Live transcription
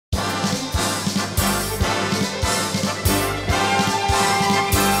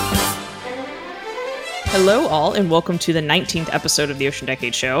Hello, all, and welcome to the 19th episode of the Ocean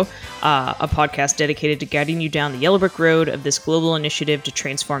Decade Show, a podcast dedicated to guiding you down the yellow brick road of this global initiative to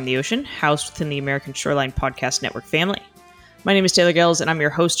transform the ocean, housed within the American Shoreline Podcast Network family. My name is Taylor Gels, and I'm your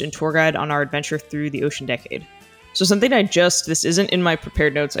host and tour guide on our adventure through the Ocean Decade. So this isn't in my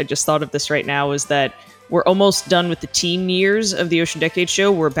prepared notes, I just thought of this right now, is that we're almost done with the teen years of the Ocean Decade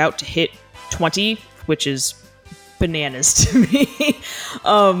Show. We're about to hit 20, which is bananas to me.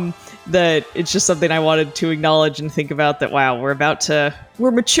 That it's just something I wanted to acknowledge and think about, that wow,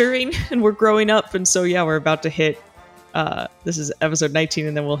 we're maturing and we're growing up, and so yeah, we're about to hit this is episode 19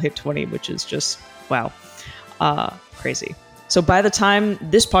 and then we'll hit 20, which is just wow, crazy. So by the time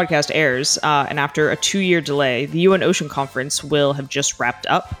this podcast airs, and after a 2-year delay, the UN Ocean Conference will have just wrapped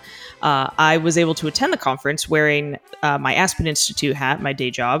up. I was able to attend the conference wearing my Aspen Institute hat, my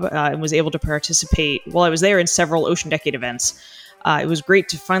day job, and was able to participate while I was there in several Ocean Decade events. It was great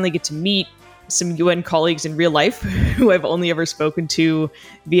to finally get to meet some UN colleagues in real life who I've only ever spoken to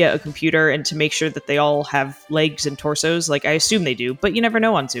via a computer, and to make sure that they all have legs and torsos, like I assume they do, but you never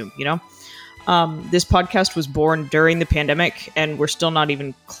know on Zoom, you know? This podcast was born during the pandemic, and we're still not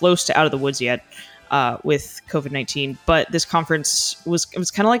even close to out of the woods yet with COVID-19, but this conference was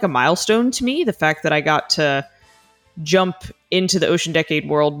kind of like a milestone to me, the fact that I got to jump into the Ocean Decade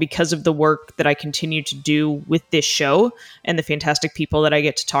world because of the work that I continue to do with this show and the fantastic people that I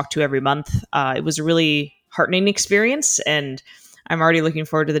get to talk to every month. It was a really heartening experience, and I'm already looking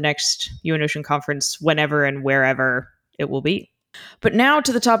forward to the next UN Ocean Conference whenever and wherever it will be. But now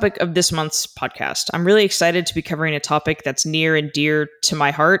to the topic of this month's podcast. I'm really excited to be covering a topic that's near and dear to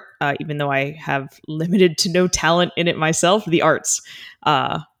my heart, even though I have limited to no talent in it myself, the arts.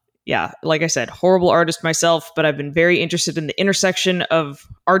 Yeah, like I said, horrible artist myself, but I've been very interested in the intersection of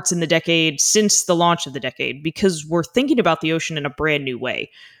arts in the decade since the launch of the decade, because we're thinking about the ocean in a brand new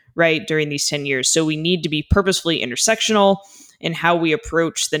way, right, during these 10 years. So we need to be purposefully intersectional in how we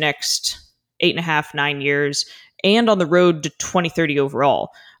approach the next 8.5, 9 years, and on the road to 2030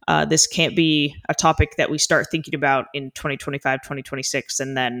 overall. This can't be a topic that we start thinking about in 2025, 2026,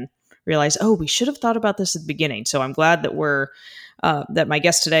 and then realize, oh, we should have thought about this at the beginning. So I'm glad that that my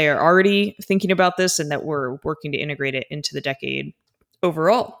guests today are already thinking about this, and that we're working to integrate it into the decade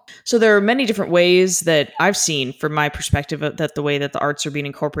overall. So there are many different ways that I've seen, from my perspective, that the way that the arts are being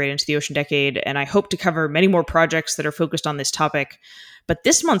incorporated into the Ocean Decade, and I hope to cover many more projects that are focused on this topic. But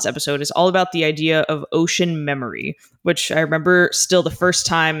this month's episode is all about the idea of ocean memory, which I remember still the first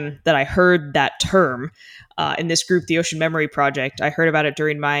time that I heard that term in this group, the Ocean Memory Project. I heard about it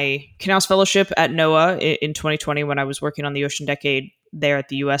during my Canals Fellowship at NOAA in 2020, when I was working on the Ocean Decade there at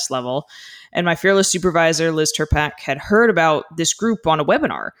the US level. And my fearless supervisor, Liz Turpak, had heard about this group on a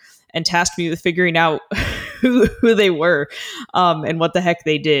webinar and tasked me with figuring out who they were and what the heck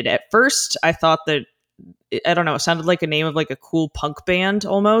they did. At first, I thought that, I don't know, it sounded like a name of like a cool punk band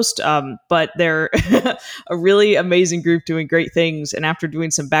almost, but they're a really amazing group doing great things. And after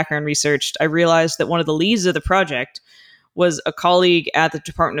doing some background research, I realized that one of the leads of the project was a colleague at the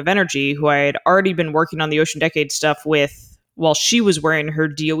Department of Energy who I had already been working on the Ocean Decade stuff with while she was wearing her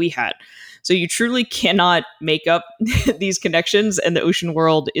DOE hat. So you truly cannot make up these connections, and the ocean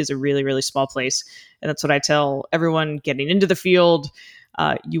world is a really, really small place. And that's what I tell everyone getting into the field.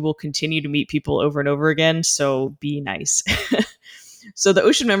 You will continue to meet people over and over again, so be nice. So the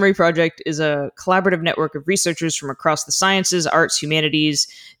Ocean Memory Project is a collaborative network of researchers from across the sciences, arts, humanities,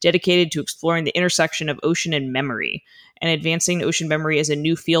 dedicated to exploring the intersection of ocean and memory, and advancing ocean memory as a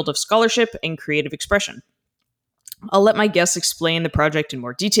new field of scholarship and creative expression. I'll let my guests explain the project in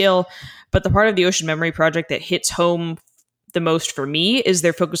more detail, but the part of the Ocean Memory Project that hits home the most for me is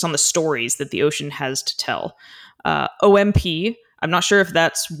their focus on the stories that the ocean has to tell. OMP, I'm not sure if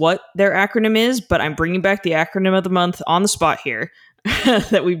that's what their acronym is, but I'm bringing back the acronym of the month on the spot here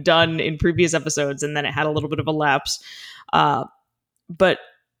that we've done in previous episodes, and then it had a little bit of a lapse. But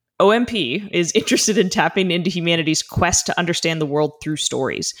OMP is interested in tapping into humanity's quest to understand the world through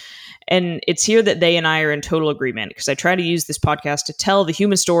stories. And it's here that they and I are in total agreement, because I try to use this podcast to tell the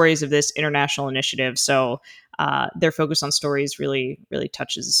human stories of this international initiative. So their focus on stories really, really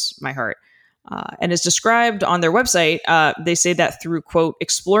touches my heart. And as described on their website, they say that through, quote,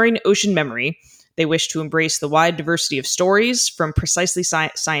 exploring ocean memory, they wish to embrace the wide diversity of stories, from precisely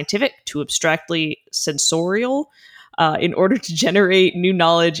scientific to abstractly sensorial, in order to generate new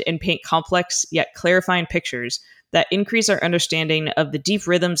knowledge and paint complex yet clarifying pictures that increase our understanding of the deep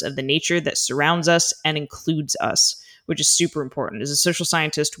rhythms of the nature that surrounds us and includes us, which is super important. As a social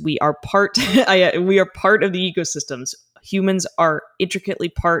scientist, we are part of the ecosystems. Humans are intricately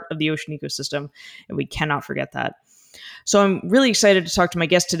part of the ocean ecosystem, and we cannot forget that. So I'm really excited to talk to my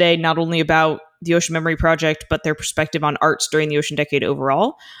guest today, not only about the Ocean Memory Project, but their perspective on arts during the Ocean Decade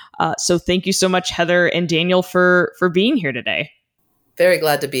overall. So thank you so much, Heather and Daniel, for being here today. Very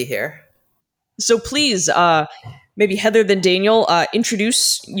glad to be here. So please, maybe Heather then Daniel,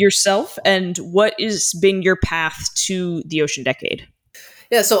 introduce yourself and what has been your path to the Ocean Decade.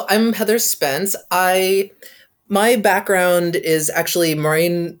 Yeah, so I'm Heather Spence. My background is actually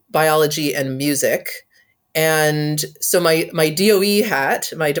marine biology and music. And so my DOE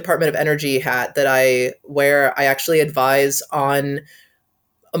hat, my Department of Energy hat that I wear, I actually advise on,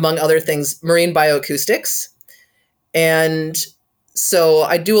 among other things, marine bioacoustics. And so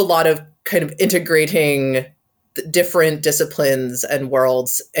I do a lot of kind of integrating different disciplines and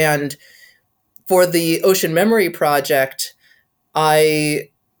worlds. And for the Ocean Memory Project, I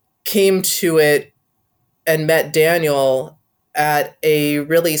came to it and met Daniel at a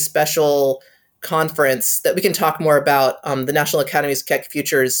really special conference that we can talk more about, the National Academies Keck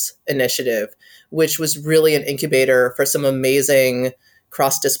Futures Initiative, which was really an incubator for some amazing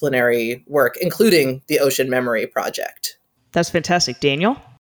cross-disciplinary work, including the Ocean Memory Project. That's fantastic. Daniel?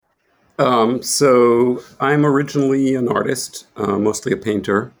 So I'm originally an artist, mostly a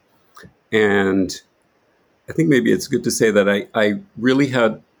painter. And I think maybe it's good to say that I really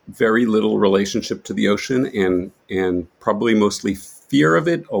had very little relationship to the ocean and probably mostly fear of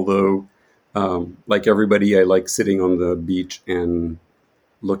it. Although, like everybody, I like sitting on the beach and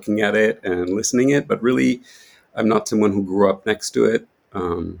looking at it and listening it. But really, I'm not someone who grew up next to it.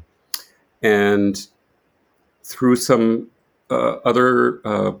 And through some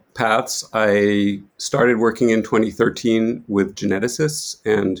other paths, I started working in 2013 with geneticists,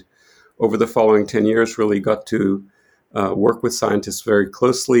 and over the following 10 years really got to work with scientists very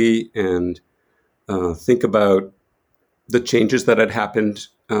closely and think about the changes that had happened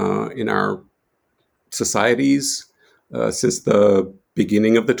in our societies since the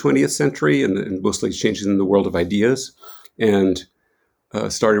beginning of the 20th century, and mostly changes in the world of ideas, and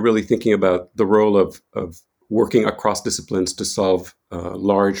started really thinking about the role of working across disciplines to solve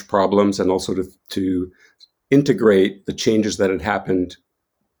large problems, and also to integrate the changes that had happened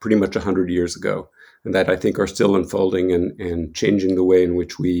pretty much 100 years ago, and that I think are still unfolding and changing the way in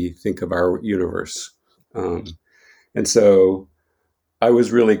which we think of our universe. And so I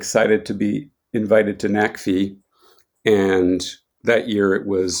was really excited to be invited to NACFE, and that year it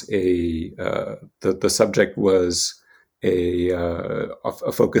was the subject was a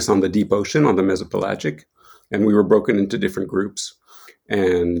focus on the deep ocean, on the mesopelagic, and we were broken into different groups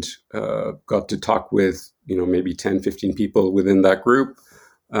and got to talk with maybe 10, 15 people within that group.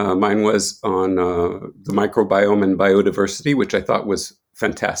 Mine was on the microbiome and biodiversity, which I thought was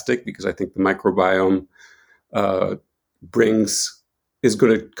fantastic because I think the microbiome is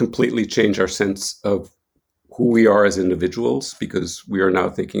going to completely change our sense of who we are as individuals, because we are now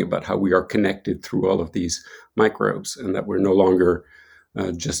thinking about how we are connected through all of these microbes, and that we're no longer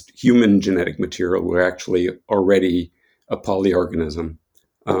just human genetic material. We're actually already a polyorganism.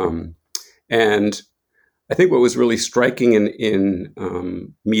 And I think what was really striking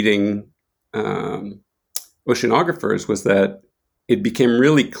in meeting oceanographers was that it became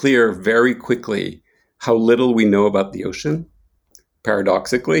really clear very quickly how little we know about the ocean,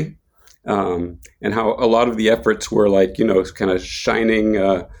 paradoxically, and how a lot of the efforts were kind of shining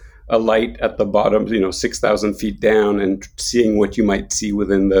a light at the bottom, 6,000 feet down, and seeing what you might see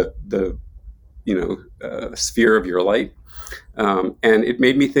within the sphere of your light. And it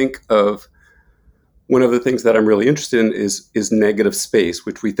made me think of one of the things that I'm really interested in is negative space,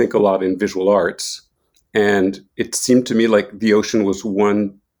 which we think a lot in visual arts. And it seemed to me like the ocean was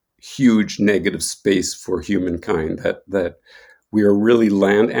one huge negative space for humankind, that we are really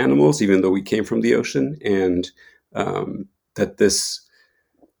land animals, even though we came from the ocean, and that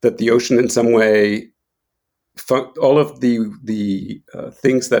the ocean in some way, all of the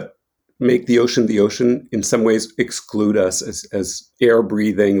things that make the ocean in some ways exclude us as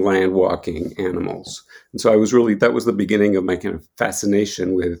air-breathing, land-walking animals. And so that was the beginning of my kind of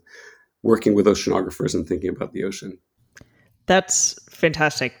fascination with working with oceanographers and thinking about the ocean. That's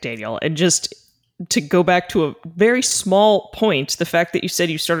fantastic, Daniel. And just to go back to a very small point, the fact that you said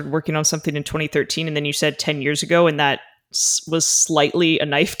you started working on something in 2013 and then you said 10 years ago, and that was slightly a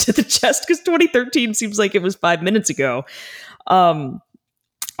knife to the chest because 2013 seems like it was 5 minutes ago. And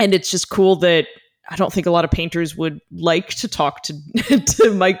it's just cool that I don't think a lot of painters would like to talk to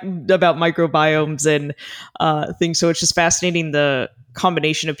Mike about microbiomes and things. So it's just fascinating, the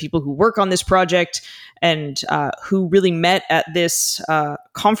combination of people who work on this project and who really met at this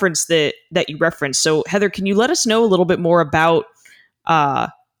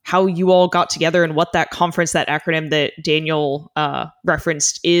how how you all got together and what that conference, that acronym that Daniel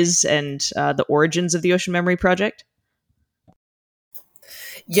referenced is, and the origins of the Ocean Memory Project?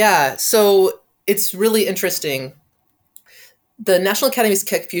 Yeah, so it's really interesting. The National Academy's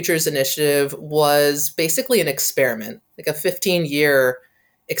Keck Futures Initiative was basically an experiment, like a 15-year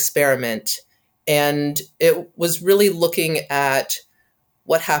experiment. And it was really looking at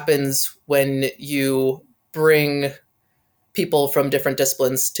what happens when you bring people from different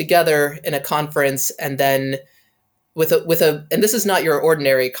disciplines together in a conference, and then and this is not your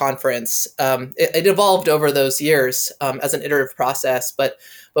ordinary conference. It evolved over those years as an iterative process, but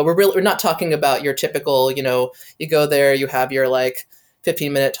we're not talking about your typical, you go there, you have your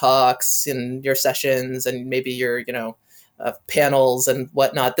 15-minute talks and your sessions and maybe your, panels and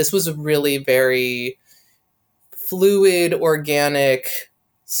whatnot. This was a really very fluid, organic,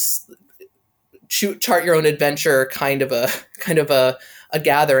 chart your own adventure kind of a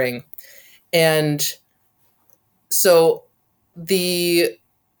gathering. And so the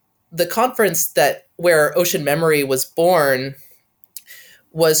conference where Ocean Memory was born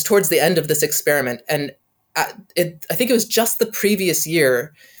was towards the end of this experiment. And I think it was just the previous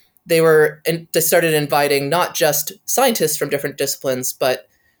year they started inviting not just scientists from different disciplines, but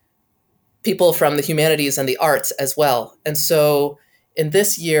people from the humanities and the arts as well. And so in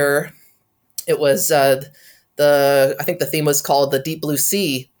this year, it was I think the theme was called the Deep Blue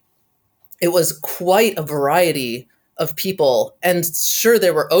Sea. It was quite a variety of people. And sure,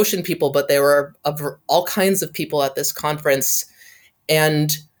 there were ocean people, but there were all kinds of people at this conference.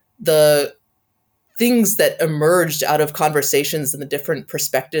 And the things that emerged out of conversations and the different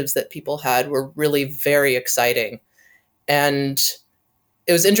perspectives that people had were really very exciting. And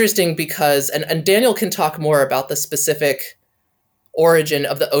it was interesting because, and Daniel can talk more about the specific origin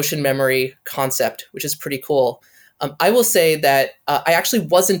of the ocean memory concept, which is pretty cool. I will say that I actually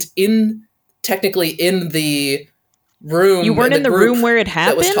wasn't technically in the room. You weren't in the room where it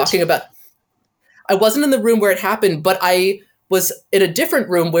happened? That was talking about. I wasn't in the room where it happened, but I was in a different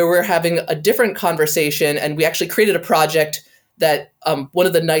room where we were having a different conversation, and we actually created a project that one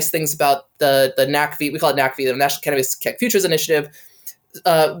of the nice things about the NACV, we call it NACV, the National Academy's Keck Futures Initiative,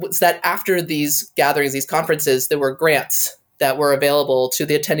 was that after these gatherings, these conferences, there were grants that were available to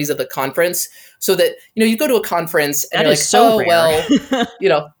the attendees of the conference, so that you go to a conference and you're like, so rare. Well,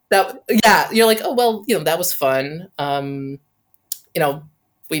 you're like, oh well, that was fun.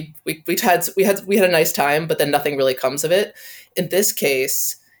 We had a nice time, but then nothing really comes of it. In this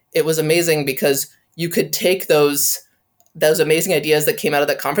case, it was amazing because you could take those amazing ideas that came out of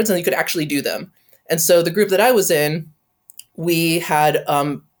that conference and you could actually do them. And so the group that I was in, we had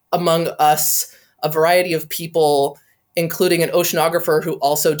among us a variety of people, including an oceanographer who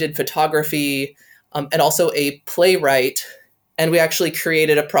also did photography, and also a playwright. And we actually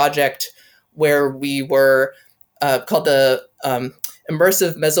created a project where we were called the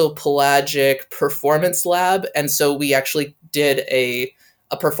Immersive Mesopelagic Performance Lab. And so we actually did an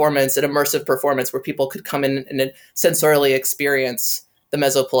immersive performance where people could come in and sensorially experience the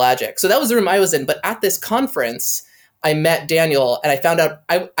mesopelagic. So that was the room I was in. But at this conference, I met Daniel, and I found out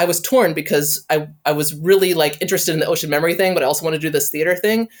I was torn because I was really interested in the ocean memory thing, but I also wanted to do this theater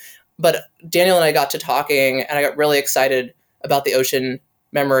thing. But Daniel and I got to talking, and I got really excited about the ocean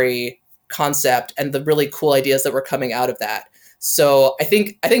memory concept and the really cool ideas that were coming out of that. So I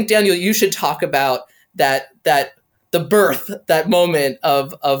think Daniel, you should talk about that the birth, that moment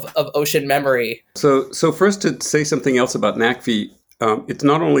of ocean memory. So first, to say something else about NACV, it's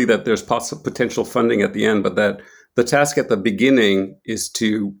not only that there's potential funding at the end, but that the task at the beginning is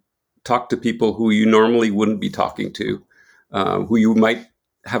to talk to people who you normally wouldn't be talking to, who you might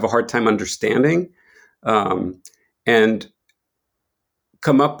have a hard time understanding, and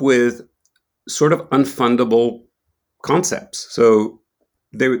come up with sort of unfundable concepts. So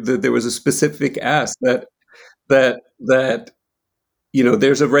there was a specific ask that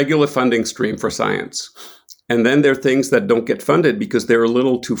there's a regular funding stream for science. And then there are things that don't get funded because they're a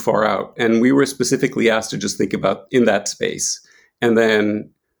little too far out. And we were specifically asked to just think about in that space, and then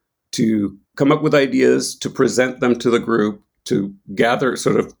to come up with ideas, to present them to the group, to gather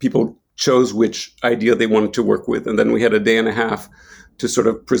sort of people chose which idea they wanted to work with. And then we had a day and a half to sort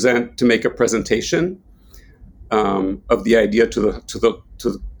of to make a presentation of the idea to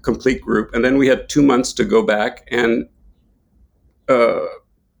the complete group. And then we had 2 months to go back and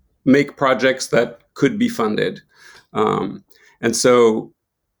make projects that could be funded. And so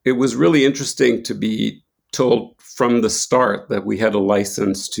it was really interesting to be told from the start that we had a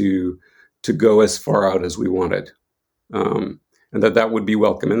license to go as far out as we wanted, and that would be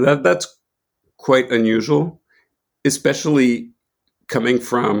welcome. And that's quite unusual, especially coming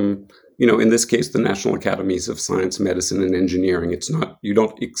from, in this case, the National Academies of Science, Medicine, and Engineering. It's not, you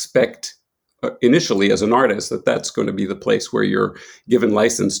don't expect initially as an artist that that's going to be the place where you're given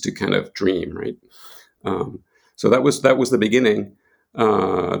license to kind of dream, right? So that was the beginning,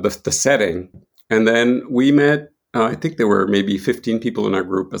 the setting. And then we met, I think there were maybe 15 people in our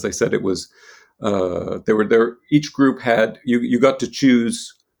group. As I said, it was, each group had, you got to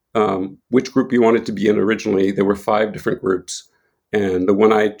choose which group you wanted to be in originally. There were 5 different groups. And the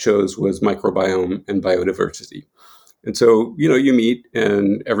one I chose was microbiome and biodiversity. And so, you meet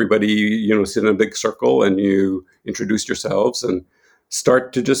and everybody, sit in a big circle and you introduce yourselves and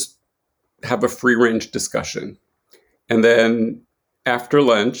start to just have a free range discussion. And then after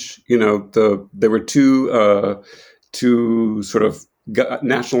lunch, there were two sort of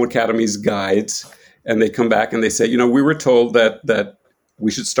National Academies guides, and they come back and they say, we were told that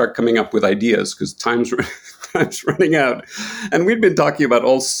we should start coming up with ideas because time's running out. And we'd been talking about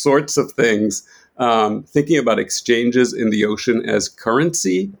all sorts of things, thinking about exchanges in the ocean as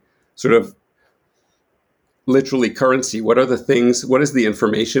currency, sort of literally currency. What are the things, what is the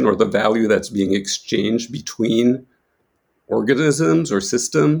information or the value that's being exchanged between organisms or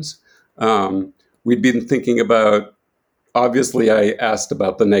systems? We'd been thinking about, obviously I asked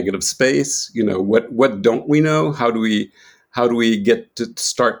about the negative space, what don't we know? How do we get to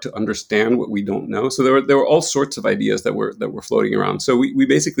start to understand what we don't know? So there were all sorts of ideas that were floating around. So we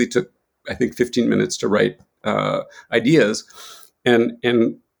basically took, I think, 15 minutes to write ideas.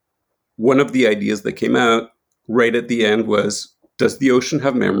 And one of the ideas that came out right at the end was, does the ocean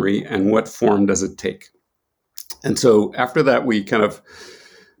have memory and what form does it take? And so after that, we kind of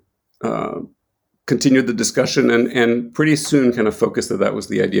continued the discussion and pretty soon kind of focused that was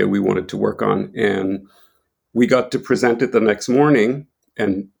the idea we wanted to work on. And we got to present it the next morning,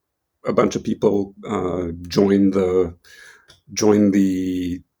 and a bunch of people joined the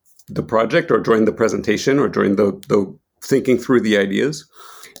project, or joined the presentation, or joined the thinking through the ideas.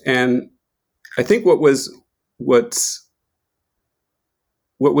 And I think what was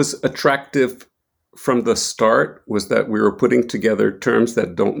attractive from the start was that we were putting together terms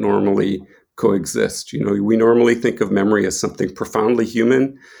that don't normally coexist. We normally think of memory as something profoundly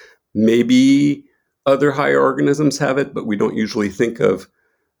human. Maybe other higher organisms have it, but we don't usually think of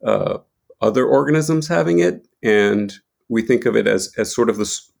other organisms having it. And we think of it as sort of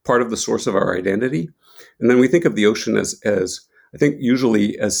this part of the source of our identity. And then we think of the ocean as I think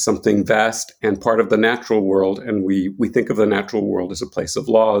usually as something vast and part of the natural world. And we think of the natural world as a place of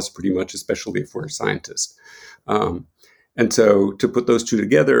laws, pretty much, especially if we're scientists. And so to put those two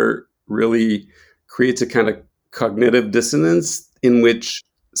together really creates a kind of cognitive dissonance in which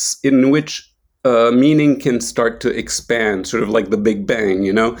meaning can start to expand, sort of like the Big Bang,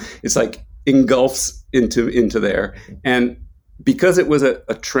 It's like engulfs into there. And because it was a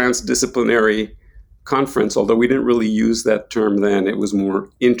transdisciplinary conference, although we didn't really use that term then, it was more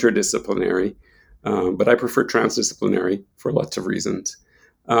interdisciplinary. But I prefer transdisciplinary for lots of reasons.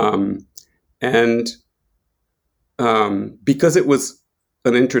 And because it was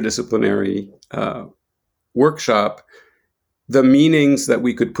an interdisciplinary workshop, the meanings that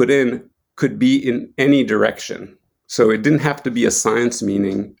we could put in could be in any direction. So it didn't have to be a science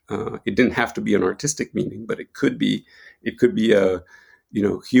meaning. It didn't have to be an artistic meaning, but it could be a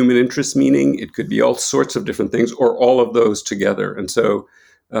human interest meaning. It could be all sorts of different things, or all of those together. And so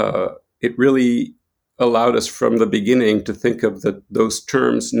it really allowed us from the beginning to think of those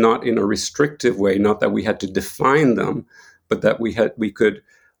terms not in a restrictive way, not that we had to define them, but that we could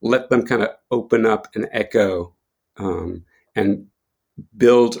let them kind of open up and echo and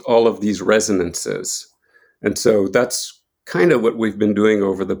build all of these resonances. And so that's kind of what we've been doing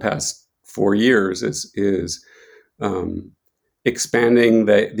over the past 4 years is expanding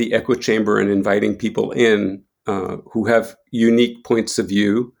the echo chamber and inviting people in who have unique points of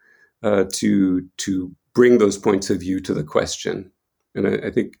view to bring those points of view to the question. And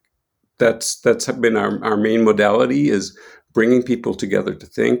I think that's been our main modality, is bringing people together to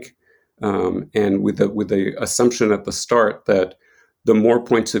think, and with the assumption at the start that the more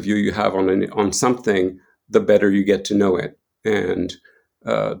points of view you have on something, the better you get to know it, and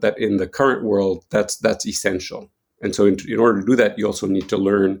that in the current world, that's essential. And so in order to do that, you also need to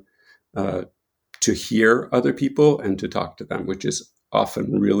learn to hear other people and to talk to them, which is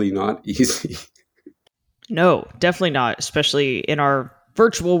often really not easy. No, definitely not, especially in our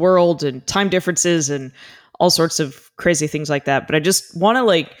virtual world and time differences and all sorts of crazy things like that. But I just want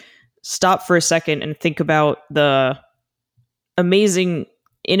to stop for a second and think about the amazing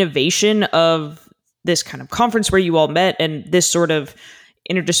innovation of this kind of conference where you all met, and this sort of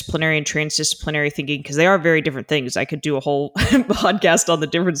interdisciplinary and transdisciplinary thinking, because they are very different things. I could do a whole podcast on the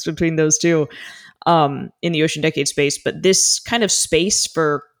difference between those two in the Ocean Decade space. But this kind of space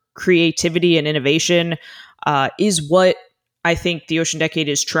for creativity and innovation is what I think the Ocean Decade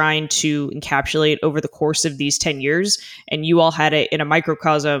is trying to encapsulate over the course of these 10 years. And you all had it in a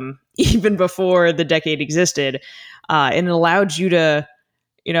microcosm even before the decade existed. And it allowed you to,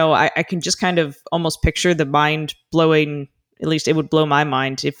 I can just kind of almost picture the mind blowing, at least it would blow my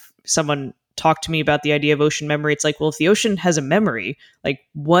mind if someone talked to me about the idea of ocean memory. It's like, well, if the ocean has a memory, like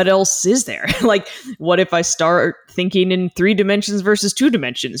what else is there? Like, what if I start thinking in 3 dimensions versus 2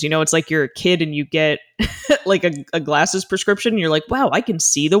 dimensions? It's like you're a kid and you get like a glasses prescription and you're like, wow, I can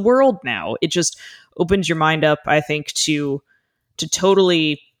see the world now. It just opens your mind up, I think, to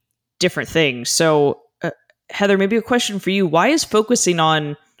totally different things. So Heather, maybe a question for you. Why is focusing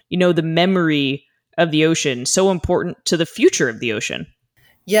on, the memory of the ocean so important to the future of the ocean?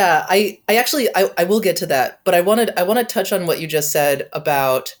 Yeah, I actually will get to that, but I want to touch on what you just said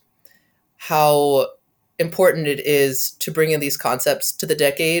about how important it is to bring in these concepts to the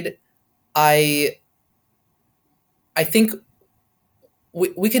decade. I think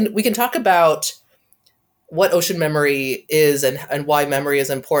we can talk about what ocean memory is and why memory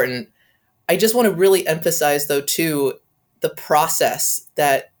is important. I just want to really emphasize, though, too, the process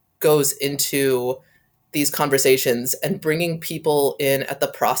that goes into these conversations and bringing people in at the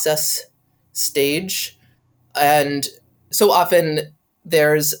process stage. And so often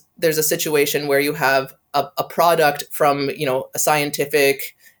there's a situation where you have a product from, a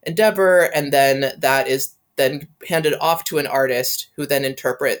scientific endeavor, and then that is then handed off to an artist who then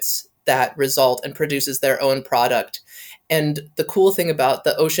interprets that result and produces their own product. And the cool thing about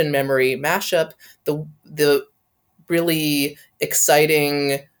the ocean memory mashup, the really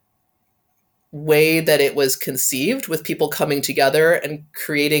exciting way that it was conceived, with people coming together and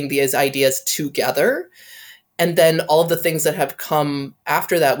creating these ideas together. And then all of the things that have come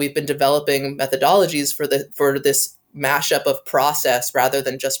after that, we've been developing methodologies for this mashup of process rather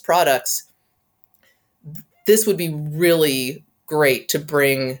than just products. This would be really great to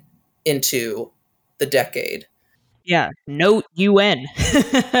bring into the decade. Yeah, note UN.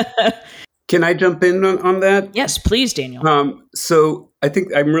 Can I jump in on that? Yes, please, Daniel. So I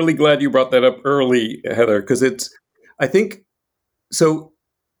think I'm really glad you brought that up early, Heather, because I think, so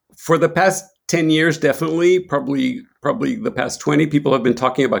for the past 10 years, definitely, probably the past 20, people have been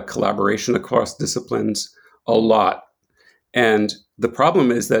talking about collaboration across disciplines a lot. And the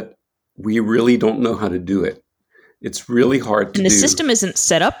problem is that we really don't know how to do it. It's really hard to do. And the system isn't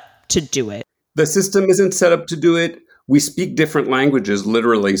set up to do it. The system isn't set up to do it. We speak different languages,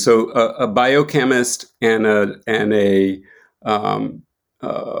 literally. So a biochemist and a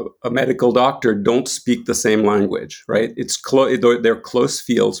medical doctor don't speak the same language, right? They're close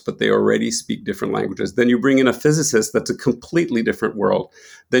fields, but they already speak different languages. Then you bring in a physicist, that's a completely different world.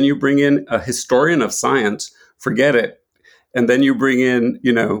 Then you bring in a historian of science, forget it. And then you bring in,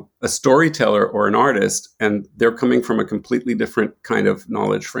 a storyteller or an artist, and they're coming from a completely different kind of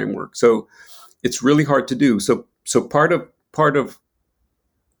knowledge framework. So it's really hard to do. So part of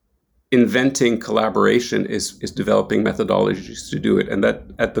inventing collaboration is developing methodologies to do it. And that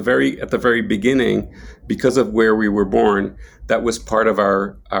at the very beginning, because of where we were born, that was part of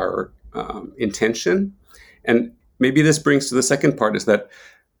our intention. And maybe this brings to the second part, is that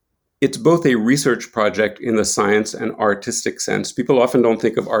it's both a research project in the science and artistic sense. People often don't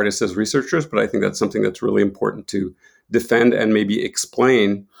think of artists as researchers, but I think that's something that's really important to defend and maybe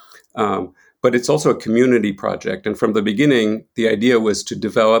explain. But it's also a community project. And from the beginning, the idea was to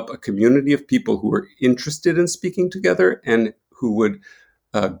develop a community of people who were interested in speaking together and who would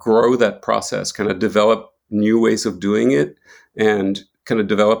grow that process, kind of develop new ways of doing it, and kind of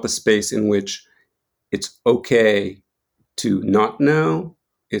develop a space in which it's okay to not know,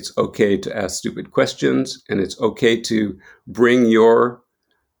 it's okay to ask stupid questions, and it's okay to bring your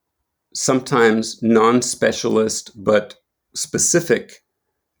sometimes non-specialist but specific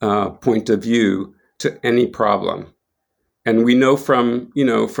point of view to any problem. And we know from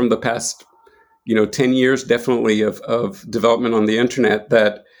the past, 10 years, definitely of development on the internet,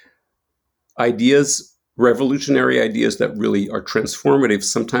 that revolutionary ideas that really are transformative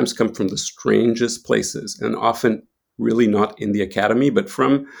sometimes come from the strangest places, and often really not in the academy, but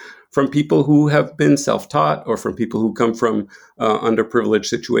from people who have been self-taught, or from people who come from underprivileged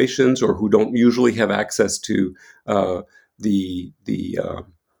situations, or who don't usually have access to the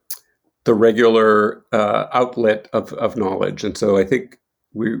regular outlet of knowledge. And so I think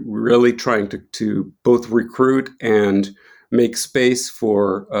we're really trying to both recruit and make space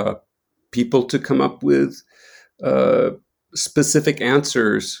for people to come up with specific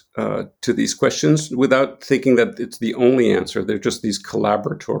answers to these questions without thinking that it's the only answer. They're just these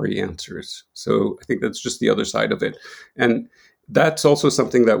collaboratory answers. So I think that's just the other side of it. And that's also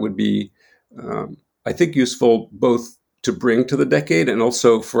something that would be, I think, useful both to bring to the decade and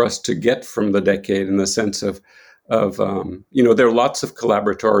also for us to get from the decade, in the sense of there are lots of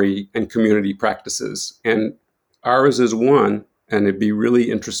collaboratory and community practices, and ours is one. And it'd be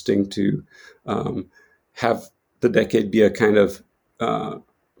really interesting to have the decade be a kind of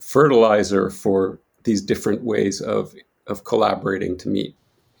fertilizer for these different ways of collaborating to meet.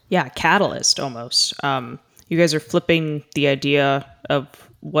 Yeah, catalyst almost. You guys are flipping the idea of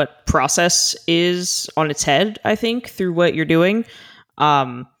what process is on its head, I think, through what you're doing.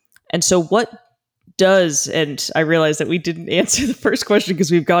 And so what does, and I realize that we didn't answer the first question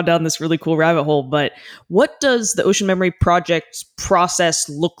because we've gone down this really cool rabbit hole, but what does the Ocean Memory Project process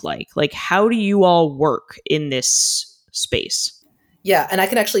look like? Like, how do you all work in this space? Yeah, and I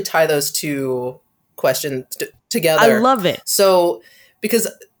can actually tie those two questions together. I love it. So, because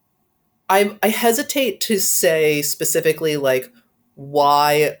I hesitate to say specifically like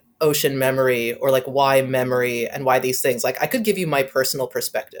why ocean memory, or like why memory and why these things. Like, I could give you my personal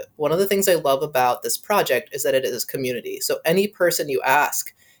perspective. One of the things I love about this project is that it is community. So any person you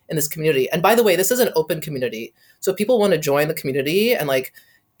ask in this community, and by the way, this is an open community. So if people want to join the community and like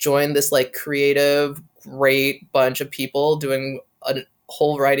join this like creative, great bunch of people doing a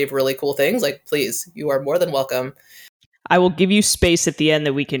whole variety of really cool things, like, please, you are more than welcome. I will give you space at the end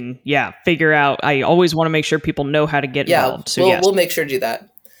that we can, figure out. I always want to make sure people know how to get involved. So we'll make sure to do that.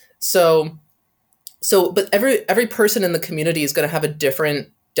 So, but every person in the community is going to have a different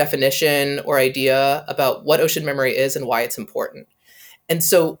definition or idea about what ocean memory is and why it's important. And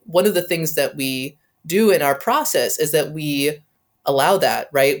so one of the things that we do in our process is that we allow that,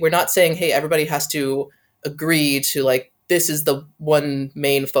 right? We're not saying, hey, everybody has to agree to like, this is the one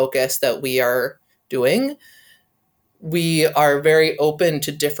main focus that we are doing. We are very open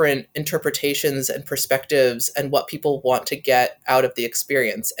to different interpretations and perspectives and what people want to get out of the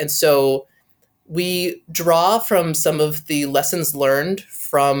experience. And so we draw from some of the lessons learned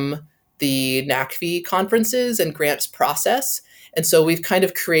from the NACFE conferences and grants process. And so we've kind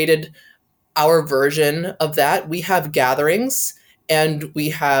of created our version of that. We have gatherings and we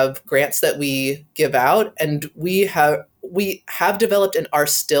have grants that we give out, and we have developed and are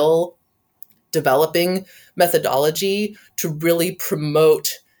still developing methodology to really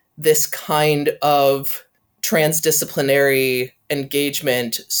promote this kind of transdisciplinary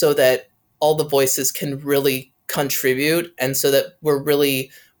engagement so that all the voices can really contribute, and so that we're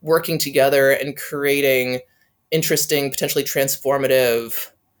really working together and creating interesting, potentially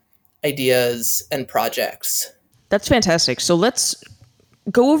transformative ideas and projects. That's fantastic. So let's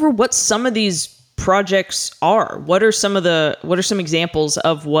go over what some of these projects are. What are some examples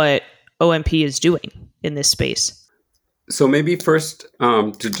of what OMP is doing in this space? So maybe first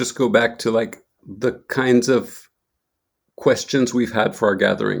to just go back to like the kinds of questions we've had for our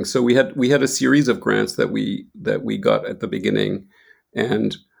gatherings. So we had a series of grants that we got at the beginning,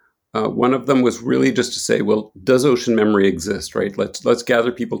 and one of them was really just to say, well, does ocean memory exist? Right? Let's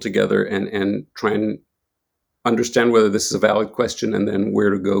gather people together and try and understand whether this is a valid question, and then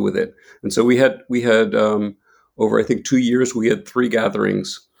where to go with it. And so we had over I think 2 years we had 3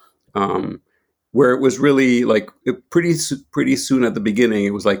 gatherings. Where it was really like pretty soon at the beginning,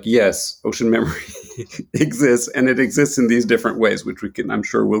 it was like, yes, ocean memory exists, and it exists in these different ways, which I'm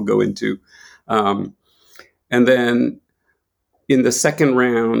sure we'll go into. And then in the second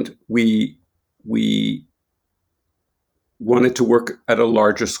round, we wanted to work at a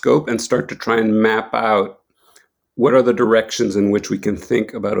larger scope and start to try and map out what are the directions in which we can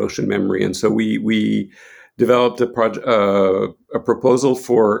think about ocean memory. And so we developed a proposal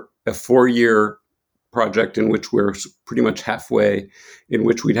for a 4-year project in which we're pretty much halfway, in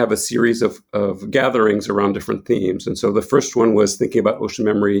which we'd have a series of gatherings around different themes. And so the first one was thinking about ocean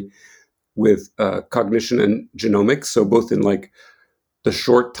memory with cognition and genomics. So both in like the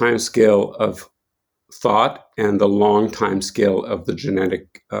short time scale of thought and the long time scale of the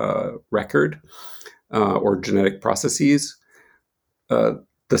genetic record or genetic processes.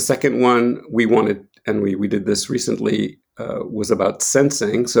 The second one we wanted, and we did this recently, was about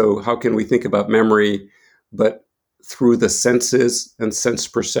sensing. So how can we think about memory, but through the senses and sense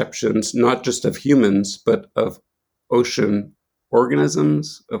perceptions, not just of humans, but of ocean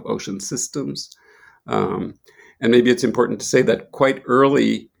organisms, of ocean systems. And maybe it's important to say that quite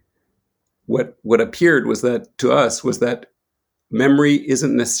early, what appeared was that to us was that memory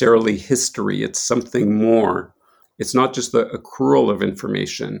isn't necessarily history. It's something more. It's not just the accrual of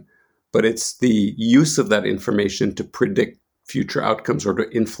information, but it's the use of that information to predict future outcomes or to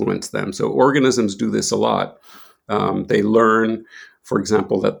influence them. So organisms do this a lot. They learn, for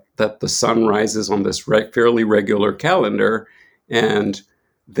example, that the sun rises on this fairly regular calendar, and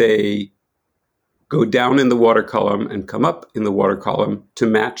they go down in the water column and come up in the water column to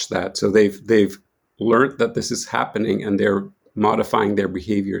match that. So they've learned that this is happening, and they're modifying their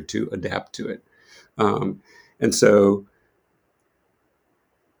behavior to adapt to it. And so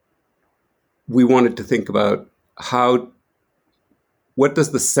we wanted to think about what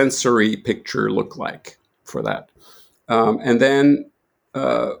does the sensory picture look like for that? And then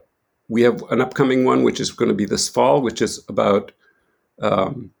we have an upcoming one, which is going to be this fall, which is about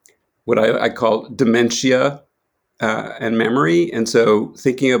what I call dementia and memory. And so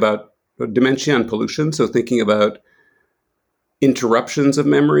thinking about dementia and pollution, so thinking about interruptions of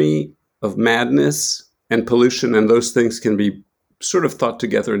memory, of madness, and pollution, and those things can be sort of thought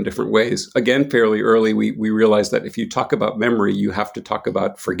together in different ways. Again, fairly early, we realized that if you talk about memory, you have to talk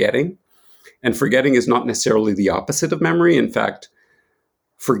about forgetting. And forgetting is not necessarily the opposite of memory. In fact,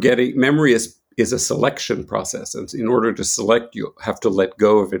 memory is a selection process. And in order to select, you have to let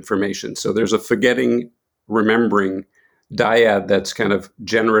go of information. So there's a forgetting, remembering dyad that's kind of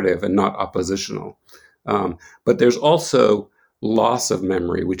generative and not oppositional. But there's also loss of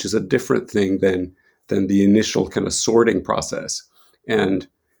memory, which is a different thing than the initial kind of sorting process. And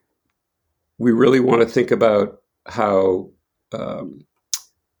we really want to think about how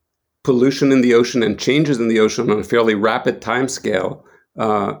pollution in the ocean and changes in the ocean on a fairly rapid timescale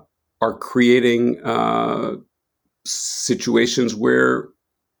are creating situations where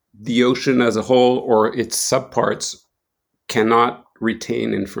the ocean as a whole or its subparts cannot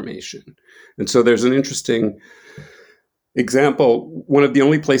retain information. And so there's an interesting example. One of the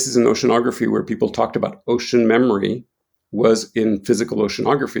only places in oceanography where people talked about ocean memory was in physical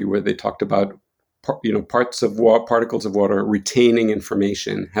oceanography, where they talked about particles of water retaining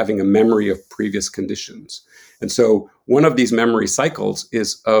information, having a memory of previous conditions. And so one of these memory cycles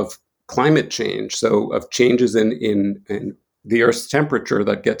is of climate change, so of changes in the Earth's temperature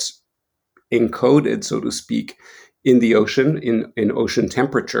that gets encoded, so to speak, in the ocean, in ocean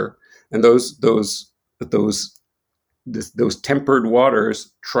temperature. And those tempered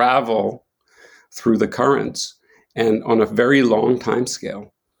waters travel through the currents and on a very long time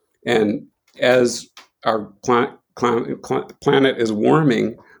scale. And as our planet is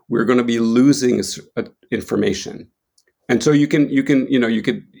warming, we're going to be losing information. And so you could,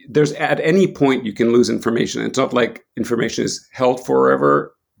 there's at any point you can lose information. It's not like information is held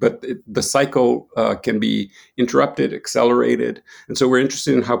forever, but the cycle can be interrupted, accelerated. And so we're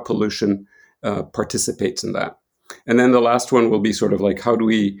interested in how pollution participates in that. And then the last one will be sort of like, how do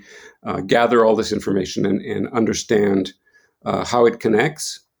we gather all this information and understand how it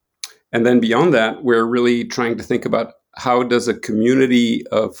connects? And then beyond that, we're really trying to think about how does a community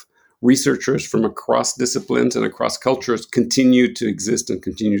of researchers from across disciplines and across cultures continue to exist and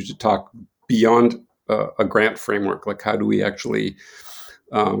continue to talk beyond a grant framework? Like, how do we actually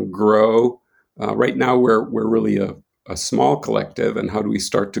grow? Right now, we're really a small collective, and how do we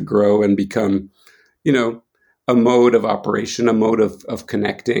start to grow and become, a mode of operation, a mode of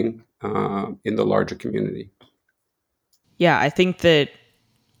connecting in the larger community? Yeah, I think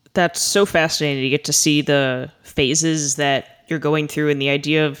that's so fascinating to get to see the phases that you're going through, and the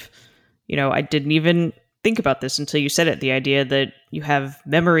idea of, I didn't even think about this until you said it, the idea that you have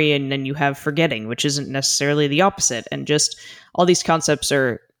memory and then you have forgetting, which isn't necessarily the opposite. And just all these concepts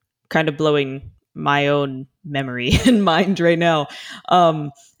are kind of blowing my own memory and mind right now.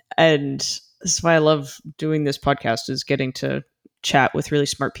 And this is why I love doing this podcast, is getting to chat with really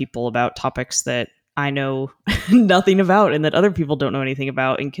smart people about topics that I know nothing about and that other people don't know anything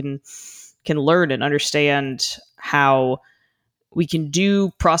about, and can learn and understand how we can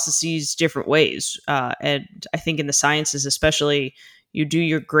do processes different ways. And I think in the sciences, especially, you do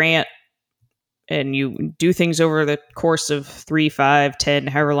your grant and you do things over the course of 3, 5, 10,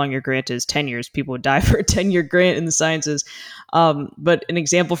 however long your grant is, 10 years. People would die for a 10-year grant in the sciences. But an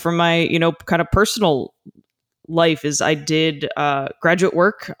example from my, kind of personal life is I did graduate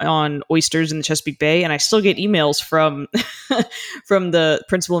work on oysters in the Chesapeake Bay, and I still get emails from from the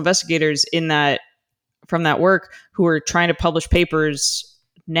principal investigators from that work who are trying to publish papers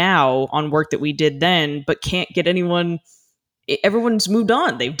now on work that we did then, but can't get anyone. Everyone's moved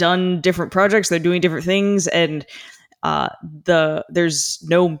on. They've done different projects. They're doing different things, and there's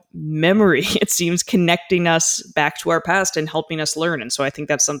no memory, it seems, connecting us back to our past and helping us learn. And so I think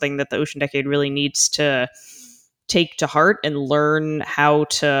that's something that the Ocean Decade really needs to take to heart and learn how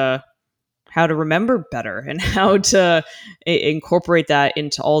to remember better, and how to incorporate that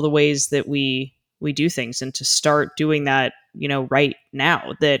into all the ways that we we do things, and to start doing that, right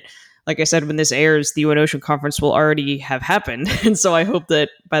now. That, like I said, when this airs, the UN Ocean Conference will already have happened. And so I hope that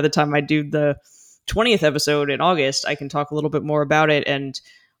by the time I do the 20th episode in August, I can talk a little bit more about it and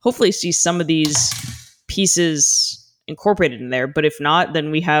hopefully see some of these pieces incorporated in there. But if not,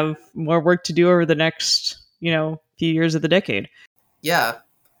 then we have more work to do over the next, few years of the decade. Yeah.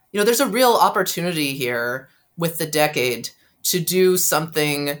 There's a real opportunity here with the decade to do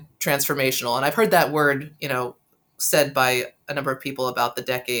something transformational. And I've heard that word, said by a number of people about the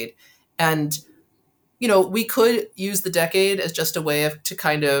decade. And, we could use the decade as just a way to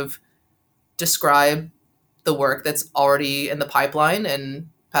kind of describe the work that's already in the pipeline and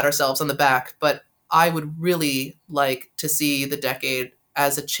pat ourselves on the back. But I would really like to see the decade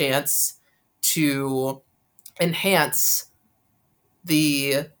as a chance to enhance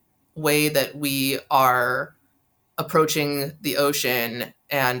the way that we are approaching the ocean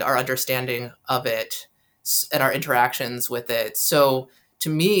and our understanding of it and our interactions with it. So to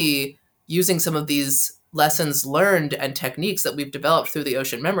me, using some of these lessons learned and techniques that we've developed through the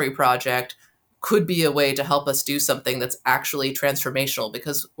Ocean Memory Project could be a way to help us do something that's actually transformational,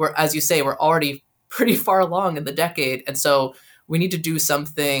 because as you say, we're already pretty far along in the decade. And so we need to do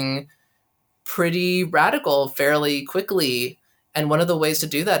something pretty radical fairly quickly. And one of the ways to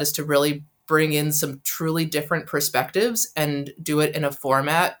do that is to really bring in some truly different perspectives and do it in a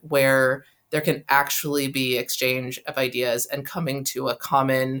format where there can actually be exchange of ideas and coming to a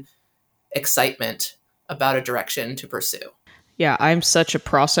common excitement about a direction to pursue. Yeah, I'm such a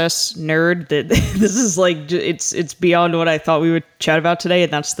process nerd that this is like, it's beyond what I thought we would chat about today.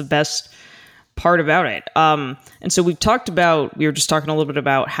 And that's the best part about it. And so we were just talking a little bit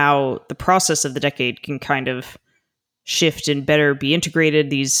about how the process of the decade can kind of shift and better be integrated,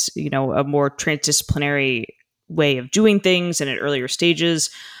 these, a more transdisciplinary way of doing things and at earlier stages.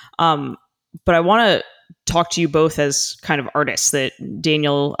 But I want to talk to you both as kind of artists, that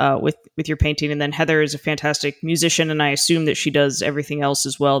Daniel, with your painting, and then Heather is a fantastic musician. And I assume that she does everything else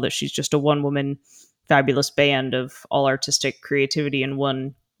as well, that she's just a one-woman fabulous band of all artistic creativity and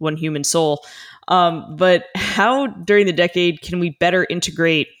one human soul. But how during the decade can we better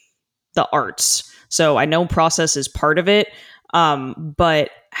integrate the arts? So I know process is part of it, but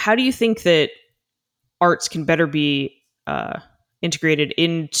how do you think that arts can better be integrated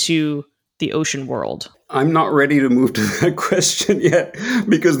into the ocean world? I'm not ready to move to that question yet,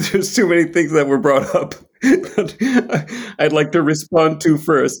 because there's too many things that were brought up that I'd like to respond to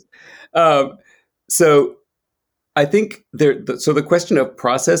first. So I think so the question of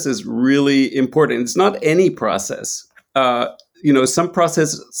process is really important. It's not any process. Some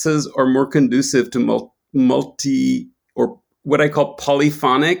processes are more conducive to multi or what I call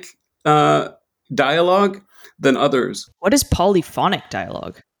polyphonic dialogue than others. What is polyphonic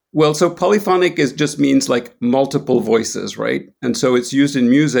dialogue? Well, so polyphonic just means like multiple voices, right? And so it's used in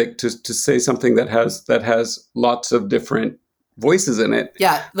music to say something that has lots of different voices in it.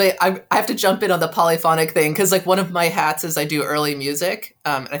 Yeah, I have to jump in on the polyphonic thing, because like one of my hats is I do early music,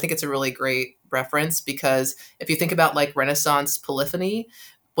 and I think it's a really great reference, because if you think about like Renaissance polyphony,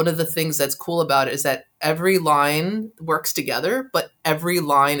 one of the things that's cool about it is that every line works together, but every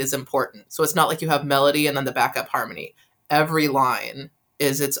line is important. So it's not like you have melody and then the backup harmony. Every line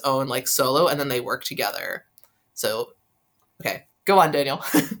is its own like solo, and then they work together. So, okay, go on, Daniel.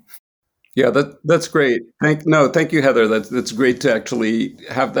 Yeah, that's great. Thank you, Heather. That's great to actually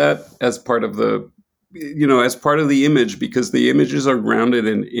have that as part of as part of the image, because the images are grounded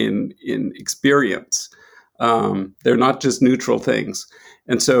in experience. They're not just neutral things.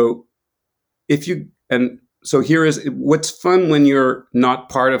 And so so here is what's fun when you're not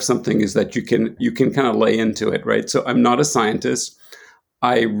part of something, is that you can kind of lay into it, right? So I'm not a scientist.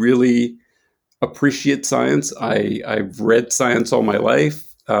 I really appreciate science. I've read science all my life.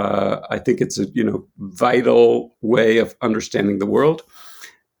 I think it's a vital way of understanding the world.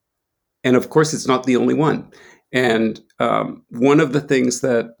 And of course, it's not the only one. And one of the things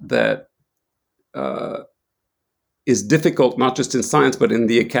that is difficult, not just in science, but in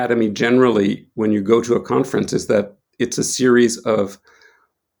the academy generally, when you go to a conference, is that it's a series of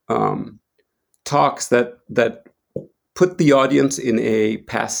talks that put the audience in a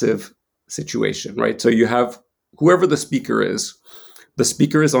passive situation, right? So you have whoever the speaker is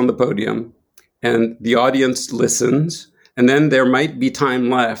on the podium, and the audience listens, and then there might be time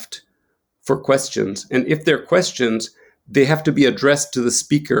left for questions. And if there are questions, they have to be addressed to the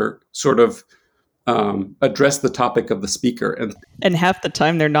speaker, sort of address the topic of the speaker. And half the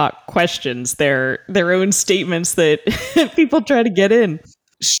time they're not questions, they're their own statements that people try to get in.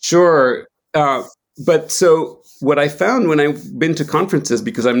 Sure. But so what I found when I've been to conferences,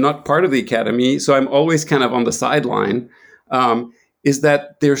 because I'm not part of the academy, so I'm always kind of on the sideline, is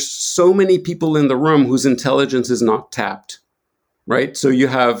that there's so many people in the room whose intelligence is not tapped, right? So you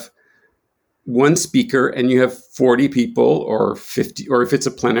have one speaker and you have 40 people or 50, or if it's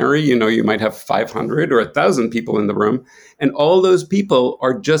a plenary, you might have 500 or 1,000 people in the room. And all those people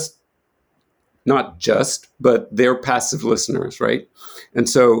are but they're passive listeners, right? And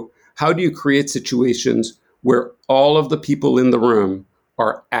so how do you create situations where all of the people in the room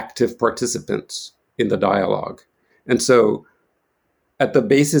are active participants in the dialogue? And so at the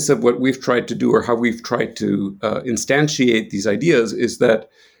basis of what we've tried to do, or how we've tried to instantiate these ideas, is that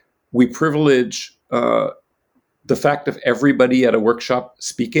we privilege the fact of everybody at a workshop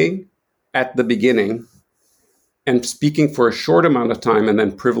speaking at the beginning and speaking for a short amount of time, and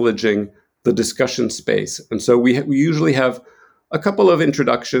then privileging the discussion space. And so we usually have a couple of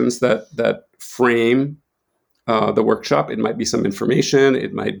introductions that frame the workshop. It might be some information,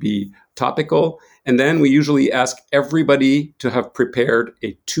 it might be topical. And then we usually ask everybody to have prepared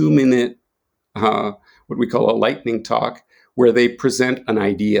a 2-minute, what we call a lightning talk, where they present an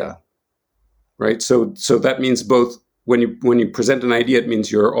idea, right? So that means both when you present an idea, it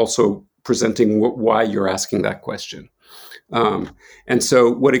means you're also presenting why you're asking that question. And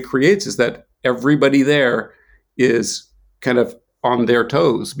so what it creates is that everybody there is kind of on their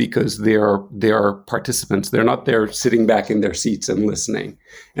toes, because they are participants. They're not there sitting back in their seats and listening.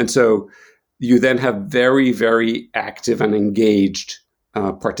 And so you then have very, very active and engaged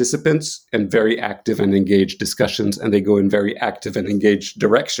participants, and very active and engaged discussions, and they go in very active and engaged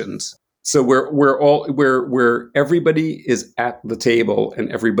directions. So where everybody is at the table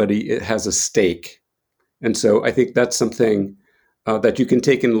and everybody has a stake. And so I think that's something that you can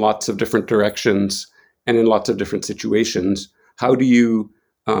take in lots of different directions and in lots of different situations. How do you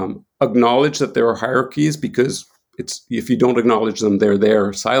acknowledge that there are hierarchies? Because if you don't acknowledge them, they're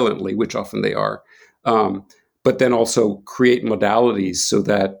there silently, which often they are. But then also create modalities so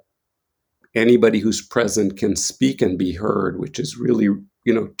that anybody who's present can speak and be heard, which is really,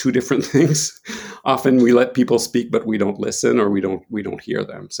 two different things. Often we let people speak, but we don't listen, or we don't hear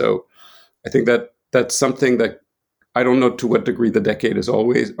them. So I think that's something that I don't know to what degree the decade is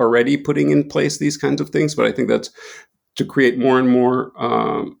always already putting in place these kinds of things, but I think that's to create more and more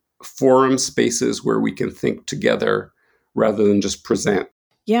forum spaces where we can think together rather than just present.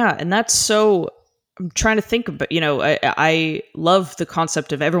 Yeah, and that's so. I'm trying to think about, I love the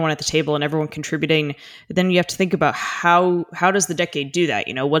concept of everyone at the table and everyone contributing. Then you have to think about how does the decade do that?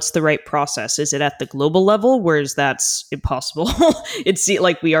 What's the right process? Is it at the global level? Whereas that's impossible. It's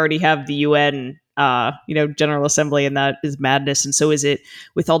like we already have the UN, General Assembly, and that is madness. And so is it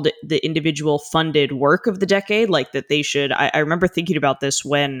with all the individual funded work of the decade, like that they should, I remember thinking about this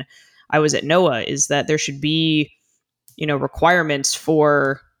when I was at NOAA, is that there should be, requirements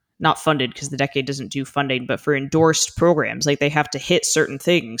for, not funded because the decade doesn't do funding, but for endorsed programs, like they have to hit certain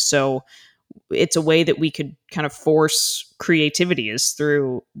things. So it's a way that we could kind of force creativity is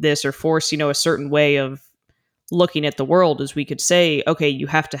through this, or force, a certain way of looking at the world, as we could say, okay, you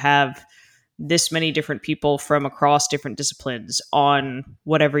have to have this many different people from across different disciplines on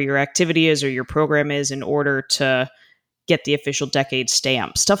whatever your activity is or your program is in order to get the official decade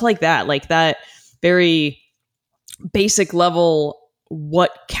stamp. Stuff like that very basic level,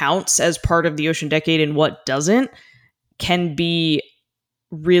 what counts as part of the Ocean Decade and what doesn't, can be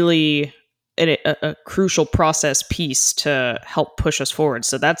really a crucial process piece to help push us forward.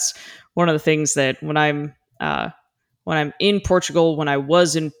 So that's one of the things that when I'm in Portugal, when I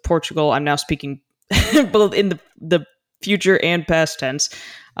was in Portugal, I'm now speaking both in the future and past tense.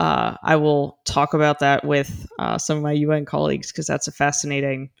 I will talk about that with some of my UN colleagues, because that's a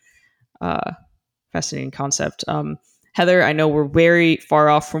fascinating concept. Heather, I know we're very far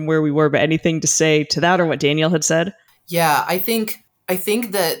off from where we were, but anything to say to that or what Daniel had said? Yeah, I think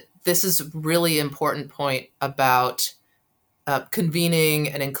that this is a really important point about convening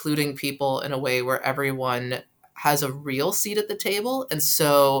and including people in a way where everyone has a real seat at the table. And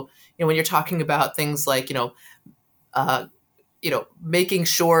so, when you're talking about things like, making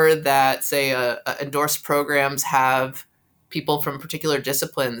sure that, say, endorsed programs have people from particular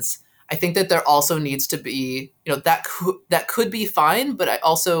disciplines, I think that there also needs to be, that could be fine, but I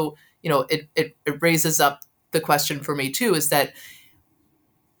also, it raises up the question for me too, is that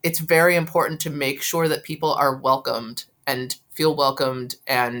it's very important to make sure that people are welcomed and feel welcomed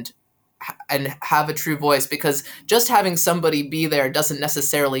and have a true voice, because just having somebody be there doesn't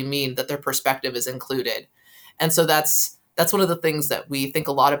necessarily mean that their perspective is included. And so that's one of the things that we think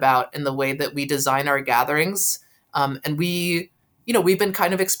a lot about in the way that we design our gatherings. And we've been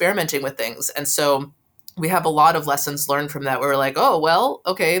kind of experimenting with things. And so we have a lot of lessons learned from that where we're like, oh, well,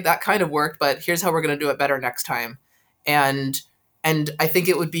 okay, that kind of worked, but here's how we're going to do it better next time. And I think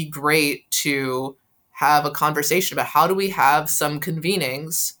it would be great to have a conversation about how do we have some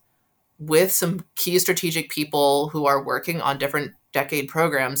convenings with some key strategic people who are working on different decade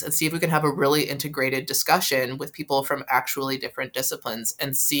programs and see if we can have a really integrated discussion with people from actually different disciplines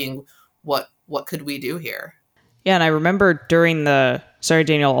and seeing what could we do here. Yeah, and I remember during the sorry,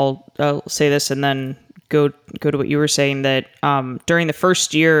 Daniel, I'll say this and then go to what you were saying, that during the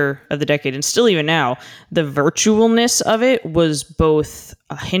first year of the decade, and still even now, the virtualness of it was both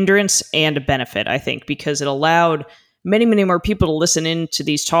a hindrance and a benefit, I think, because it allowed many, many more people to listen into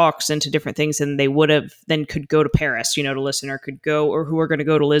these talks and to different things than they would have then could go to Paris, to listen, or could go, or who are going to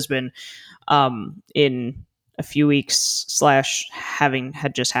go to Lisbon in a few weeks / having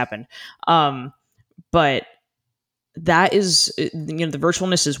had just happened. But that is, the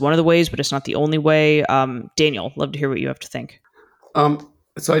virtualness is one of the ways, but it's not the only way. Daniel, love to hear what you have to think.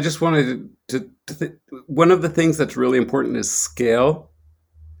 So I just wanted to one of the things that's really important is scale.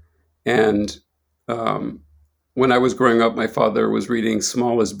 And when I was growing up, my father was reading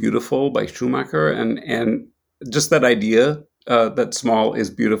 "Small is Beautiful" by Schumacher, and just that idea that small is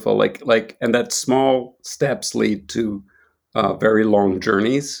beautiful, like, and that small steps lead to very long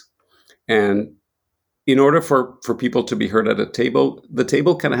journeys. And in order for people to be heard at a table, the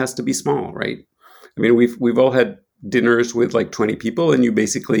table kind of has to be small, right? I mean, we've all had dinners with like 20 people, and you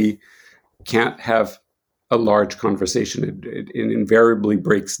basically can't have a large conversation. It invariably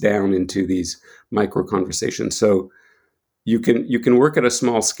breaks down into these micro conversations. So you can work at a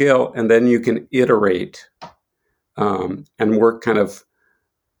small scale, and then you can iterate and work kind of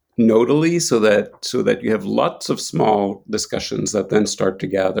nodally, so that you have lots of small discussions that then start to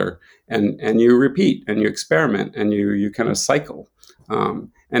gather, and you repeat and you experiment and you kind of cycle.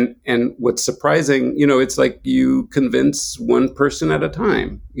 And what's surprising, it's like you convince one person at a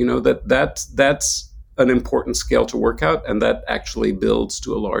time, that's an important scale to work out, and that actually builds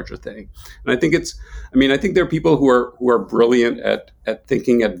to a larger thing. And I think I think there are people who are brilliant at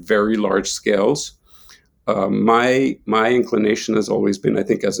thinking at very large scales. My inclination has always been, I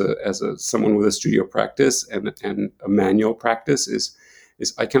think, as someone with a studio practice and a manual practice, is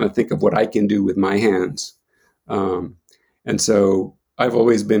I kind of think of what I can do with my hands, and so I've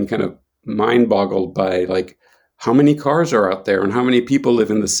always been kind of mind boggled by like how many cars are out there and how many people live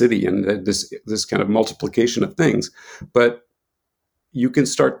in the city, and this kind of multiplication of things. But you can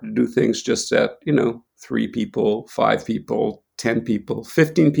start to do things just at 3 people, 5 people, 10 people,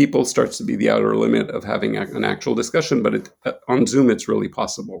 15 people starts to be the outer limit of having an actual discussion. But on Zoom, it's really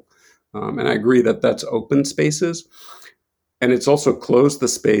possible. And I agree that that's open spaces. And it's also closed the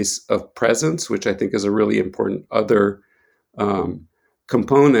space of presence, which I think is a really important other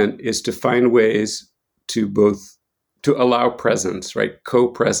component, is to find ways to allow presence, right?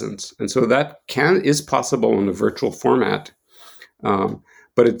 Co-presence. And so that is possible in a virtual format.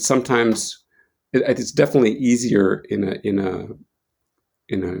 But it's sometimes, it's definitely easier in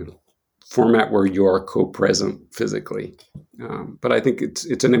a format where you are co-present physically. But I think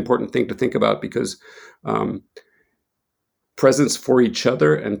it's an important thing to think about, because presence for each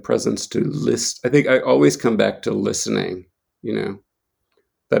other and presence to list. I think I always come back to listening,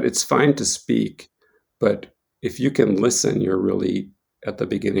 that it's fine to speak, but if you can listen, you're really at the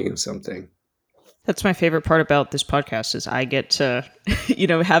beginning of something. That's my favorite part about this podcast, is I get to,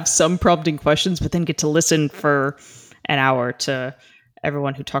 have some prompting questions, but then get to listen for an hour to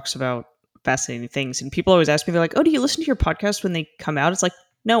everyone who talks about fascinating things. And people always ask me, they're like, "Oh, do you listen to your podcast when they come out?" It's like,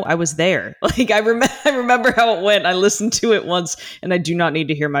 no, I was there. Like I remember how it went. I listened to it once, and I do not need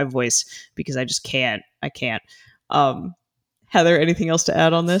to hear my voice because I just can't. I can't. Heather, anything else to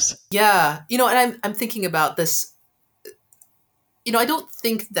add on this? Yeah, and I'm thinking about this. I don't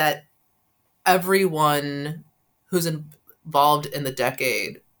think that everyone who's involved in the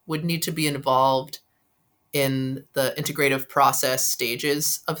decade would need to be involved in the integrative process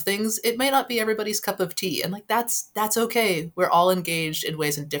stages of things. It may not be everybody's cup of tea, and like that's okay. We're all engaged in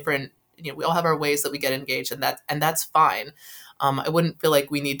ways, in different, we all have our ways that we get engaged, and that's fine. I wouldn't feel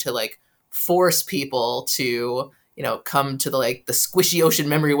like we need to like force people to come to the squishy ocean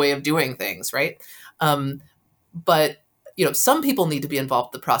memory way of doing things, right? But some people need to be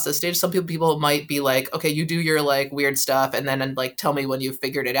involved in the process stage. Some people might be like, okay, you do your like weird stuff, and then like tell me when you've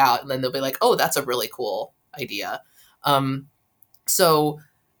figured it out, and then they'll be like, oh, that's a really cool idea. So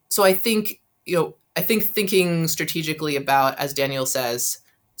I think thinking strategically about, as Daniel says,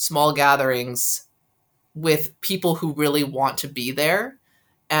 small gatherings with people who really want to be there,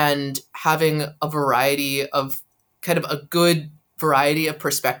 and having a variety of kind of a good variety of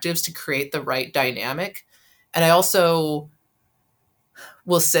perspectives to create the right dynamic. And I also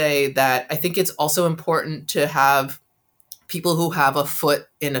will say that I think it's also important to have people who have a foot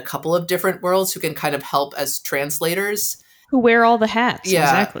in a couple of different worlds who can kind of help as translators. Who wear all the hats. Yeah,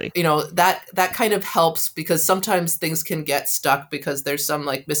 exactly. That kind of helps, because sometimes things can get stuck because there's some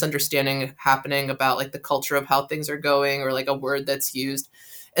like misunderstanding happening about like the culture of how things are going, or like a word that's used.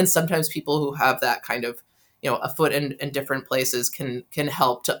 And sometimes people who have that kind of, a foot in different places can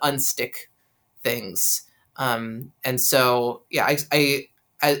help to unstick things. And so, yeah,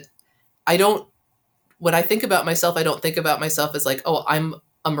 I don't, when I think about myself, I don't think about myself as like, oh, I'm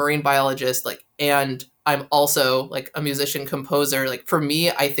a marine biologist, like, and I'm also like a musician composer. Like for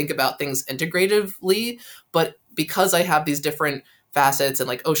me, I think about things integratively, but because I have these different facets and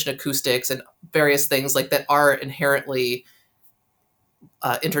like ocean acoustics and various things like that are inherently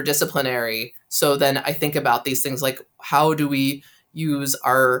interdisciplinary. So then I think about these things like, how do we use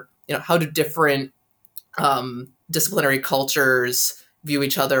how do different disciplinary cultures view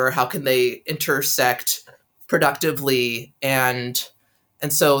each other, or how can they intersect productively? And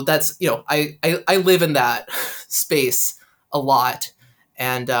so that's, I live in that space a lot.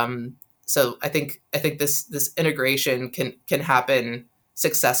 And so I think this integration can happen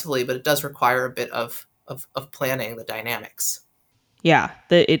successfully, but it does require a bit of planning the dynamics. Yeah,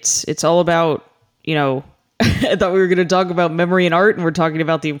 it's all about, I thought we were going to talk about memory and art, and we're talking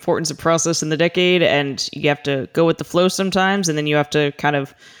about the importance of process in the decade, and you have to go with the flow sometimes, and then you have to kind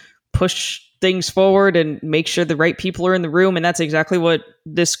of push things forward and make sure the right people are in the room. And that's exactly what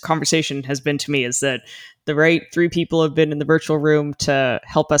this conversation has been to me, is that the right three people have been in the virtual room to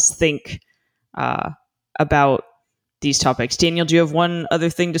help us think about these topics. Daniel, do you have one other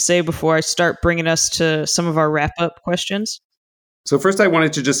thing to say before I start bringing us to some of our wrap-up questions? So first, I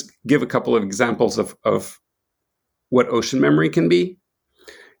wanted to just give a couple of examples of what ocean memory can be.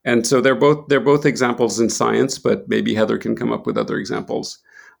 And so they're both examples in science, but maybe Heather can come up with other examples.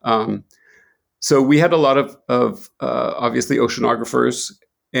 So we had a lot of obviously oceanographers,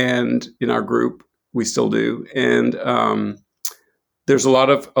 and in our group we still do. And there's a lot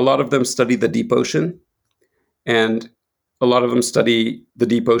of them study the deep ocean, and a lot of them study the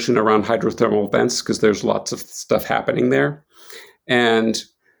deep ocean around hydrothermal vents, because there's lots of stuff happening there. And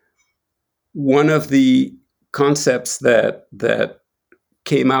one of the concepts that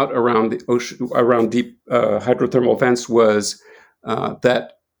came out around the ocean, around deep hydrothermal vents, was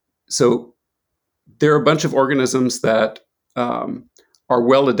that so there are a bunch of organisms that are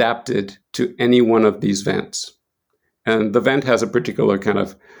well adapted to any one of these vents, and the vent has a particular kind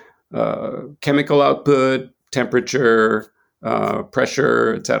of chemical output, temperature,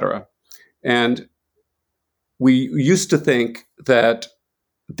 pressure, etc. And we used to think that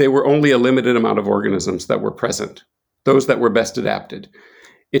there were only a limited amount of organisms that were present, those that were best adapted.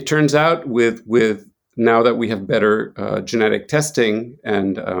 It turns out with now that we have better genetic testing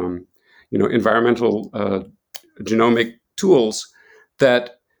and environmental genomic tools,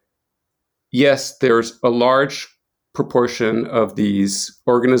 that yes, there's a large proportion of these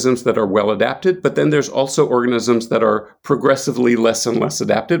organisms that are well adapted, but then there's also organisms that are progressively less and less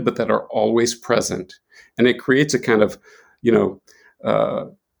adapted, but that are always present. And it creates a kind of,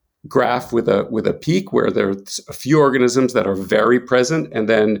 graph with a peak where there's a few organisms that are very present, and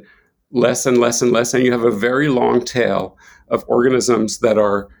then less and less and less, and you have a very long tail of organisms that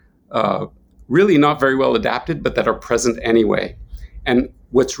are really not very well adapted, but that are present anyway. And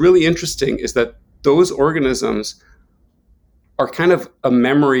what's really interesting is that those organisms are kind of a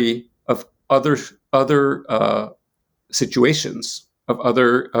memory of other situations, of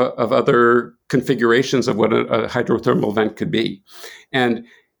other configurations of what a hydrothermal vent could be. And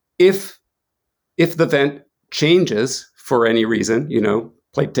if the vent changes for any reason,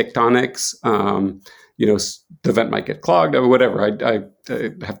 plate tectonics, the vent might get clogged or whatever. I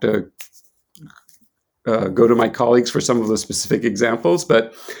have to go to my colleagues for some of the specific examples,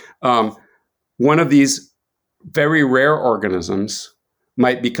 but one of these very rare organisms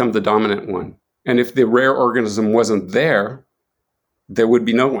might become the dominant one. And if the rare organism wasn't there would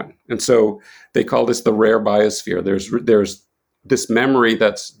be no one. And so they call this the rare biosphere. There's this memory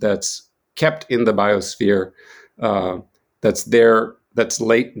that's kept in the biosphere, that's there, that's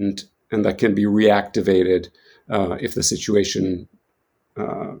latent, and that can be reactivated if the situation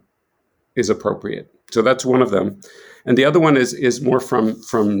is appropriate. So that's one of them. And the other one is more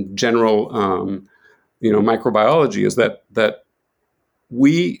from general microbiology, is that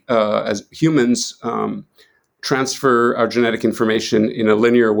we as humans transfer our genetic information in a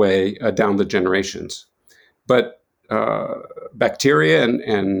linear way down the generations. But bacteria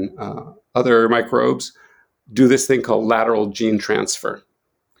and other microbes do this thing called lateral gene transfer.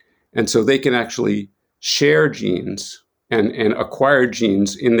 And so they can actually share genes and acquire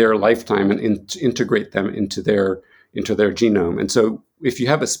genes in their lifetime and integrate them into their genome. And so if you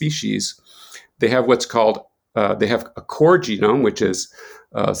have a species, they have what's called, they have a core genome, which is,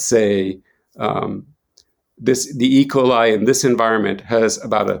 say, the E. coli in this environment has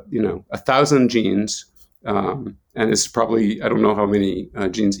about 1,000 genes, and it's probably, I don't know how many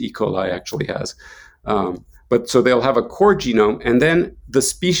genes E. coli actually has. But so they'll have a core genome, and then the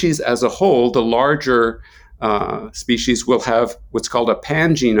species as a whole, the larger species, will have what's called a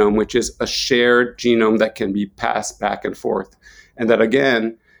pangenome, which is a shared genome that can be passed back and forth. And that,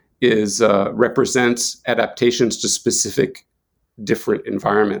 again, represents adaptations to specific different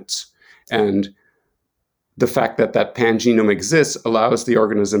environments. And the fact that pangenome exists allows the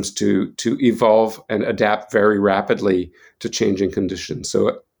organisms to evolve and adapt very rapidly to changing conditions.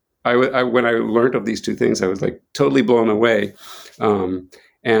 So when I learned of these two things, I was like totally blown away.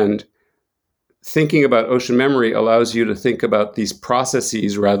 And thinking about ocean memory allows you to think about these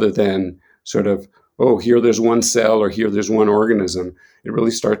processes rather than sort of, oh, here there's one cell or here there's one organism. You really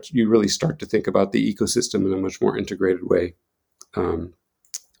start to think about the ecosystem in a much more integrated way.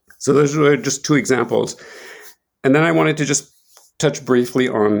 So those are just two examples. And then I wanted to just touch briefly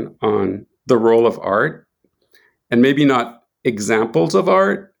on the role of art, and maybe not examples of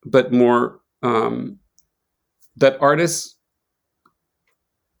art, but more that artists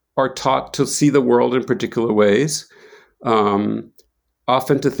are taught to see the world in particular ways, often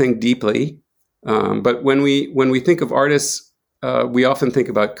to think deeply. But when we think of artists, we often think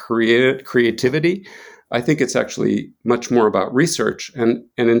about creativity. I think it's actually much more about research, and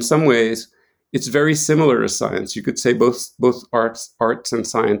in some ways, it's very similar to science. You could say both arts and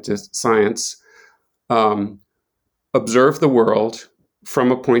science observe the world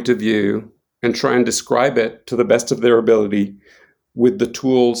from a point of view and try and describe it to the best of their ability with the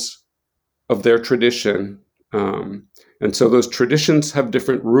tools of their tradition. And so those traditions have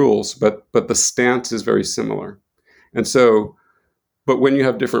different rules, but the stance is very similar. And so, but when you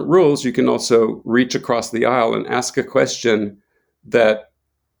have different rules, you can also reach across the aisle and ask a question that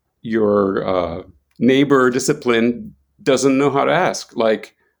your neighbor discipline doesn't know how to ask.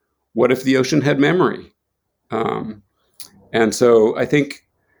 Like, what if the ocean had memory? And so I think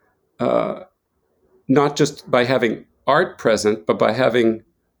not just by having art present, but by having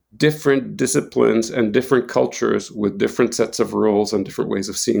different disciplines and different cultures with different sets of rules and different ways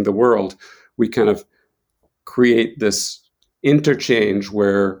of seeing the world, we kind of create this interchange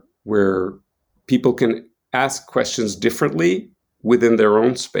where people can ask questions differently within their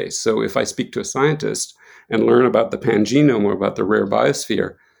own space. So if I speak to a scientist and learn about the pangenome or about the rare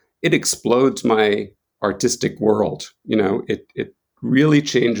biosphere, it explodes my artistic world. It really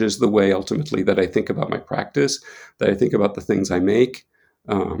changes the way ultimately that I think about my practice, that I think about the things I make,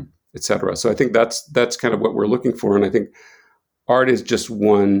 et cetera. So I think that's kind of what we're looking for. And I think art is just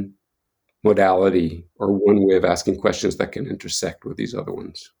one modality or one way of asking questions that can intersect with these other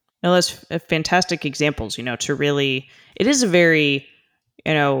ones. No, that's fantastic examples, to really, it is a very,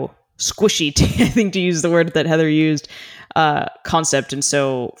 squishy, I think, to use the word that Heather used, concept. And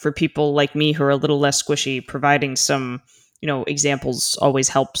so for people like me who are a little less squishy, providing some, examples always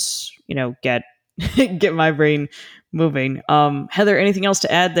helps, get my brain moving. Heather, anything else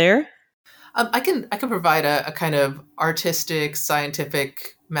to add there? I can provide a kind of artistic,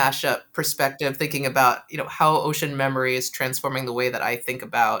 scientific mashup perspective, thinking about how ocean memory is transforming the way that I think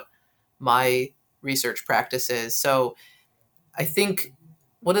about my research practices. So I think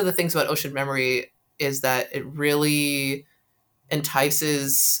one of the things about ocean memory is that it really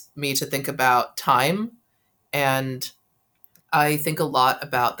entices me to think about time. And I think a lot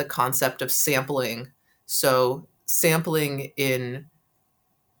about the concept of sampling. So sampling in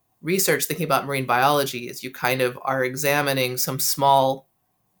research, thinking about marine biology, is you kind of are examining some small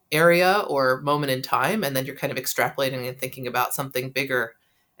area or moment in time, and then you're kind of extrapolating and thinking about something bigger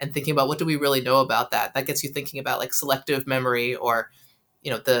and thinking about what do we really know about that. That gets you thinking about like selective memory or,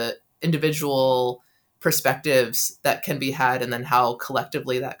 the individual perspectives that can be had and then how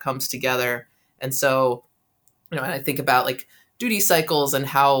collectively that comes together. And so, and I think about like duty cycles and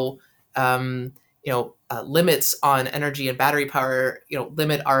how, limits on energy and battery power,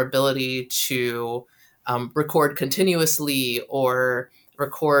 limit our ability to record continuously or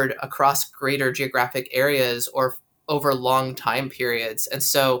record across greater geographic areas or over long time periods. And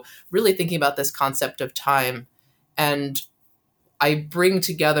so really thinking about this concept of time, and I bring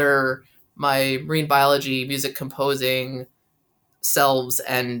together my marine biology, music composing selves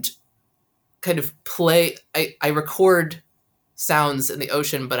and kind of play. I record sounds in the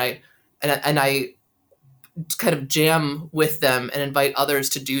ocean, but I kind of jam with them and invite others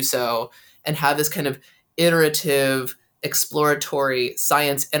to do so, and have this kind of iterative, exploratory,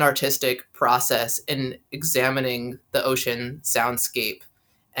 science and artistic process in examining the ocean soundscape.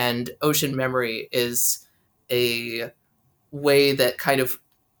 And ocean memory is a way that kind of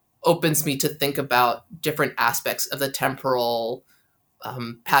opens me to think about different aspects of the temporal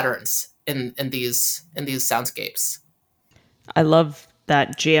patterns in these soundscapes. I love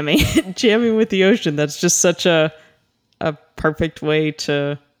that jamming jamming with the ocean. That's just such a perfect way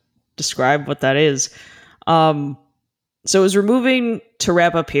to describe what that is. So as we're moving to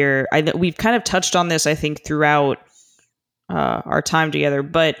wrap up here, we've kind of touched on this, I think, throughout our time together.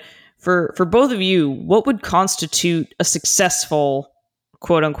 But for both of you, what would constitute a successful,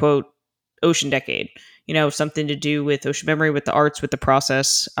 quote unquote, ocean decade? You know, something to do with ocean memory, with the arts, with the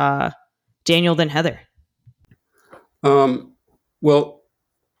process. Daniel, then Heather. Well,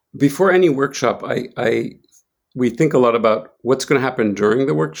 before any workshop, we think a lot about what's going to happen during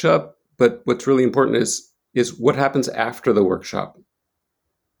the workshop, but what's really important is what happens after the workshop.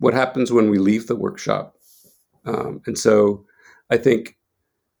 What happens when we leave the workshop? And so I think,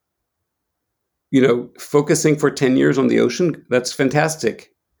 focusing for 10 years on the ocean, that's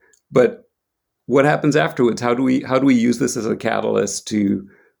fantastic. But what happens afterwards? How do we use this as a catalyst to,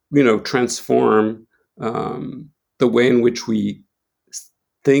 transform the way in which we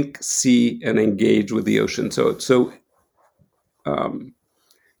think, see, and engage with the ocean? So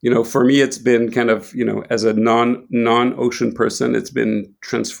for me, it's been kind of, as a non-ocean person, it's been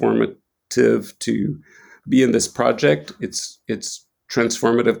transformative to be in this project. It's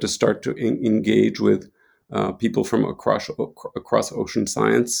transformative to start to engage with people from across ocean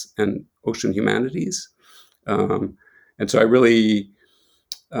science and ocean humanities. And so I really,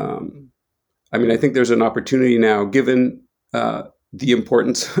 I think there's an opportunity now, given the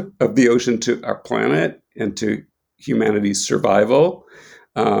importance of the ocean to our planet and to humanity's survival.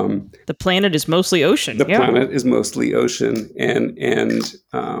 The planet is mostly ocean. The planet is mostly ocean, and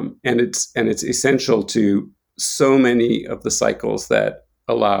it's essential to so many of the cycles that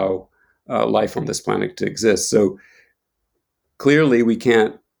allow life on this planet to exist. So clearly, we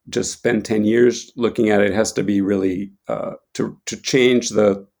can't just spend 10 years looking at it. It has to be really to change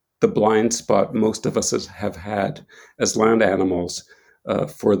the blind spot most of us have had as land animals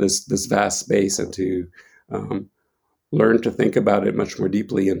for this vast space, and to learn to think about it much more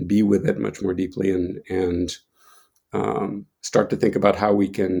deeply and be with it much more deeply, and start to think about how we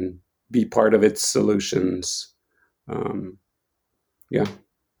can be part of its solutions. I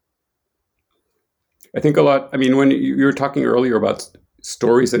think a lot. When you were talking earlier about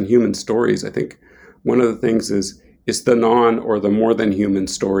stories and human stories, I think one of the things is the non or the more than human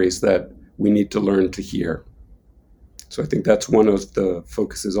stories that we need to learn to hear. So I think that's one of the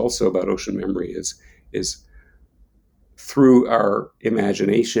focuses also about ocean memory is through our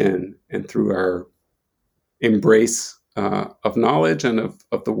imagination and through our embrace of knowledge and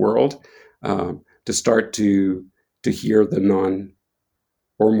of the world, to start to hear the non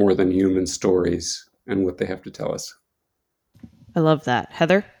or more than human stories and what they have to tell us. I love that.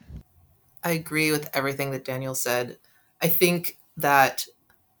 Heather? I agree with everything that Daniel said. I think that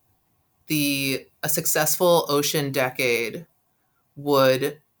a successful ocean decade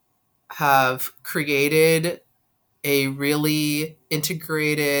would have created a really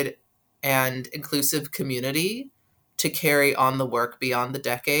integrated and inclusive community to carry on the work beyond the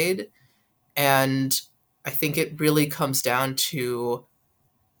decade. And I think it really comes down to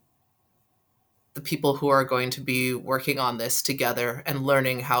the people who are going to be working on this together and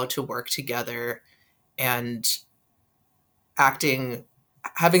learning how to work together and having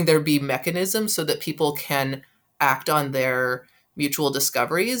there be mechanisms so that people can act on their mutual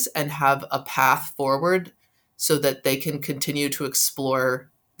discoveries and have a path forward so that they can continue to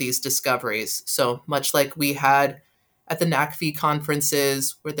explore these discoveries. So much like we had at the NACFE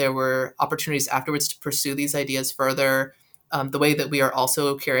conferences, where there were opportunities afterwards to pursue these ideas further, the way that we are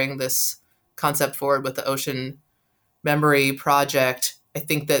also carrying this concept forward with the Ocean Memory Project, I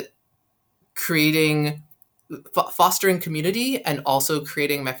think that fostering community and also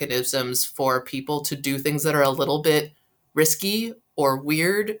creating mechanisms for people to do things that are a little bit risky or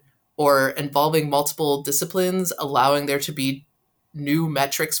weird or involving multiple disciplines, allowing there to be new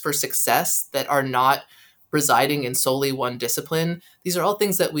metrics for success that are not residing in solely one discipline. These are all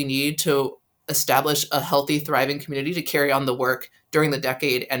things that we need to establish a healthy, thriving community to carry on the work during the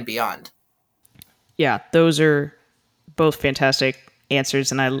decade and beyond. Yeah, those are both fantastic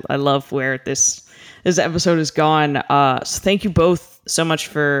answers, and I love where this episode has gone. So thank you both so much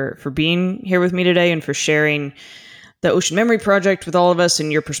for being here with me today and for sharing the Ocean Memory Project with all of us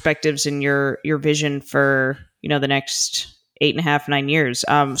and your perspectives and your vision for, the next 8.5, 9 years.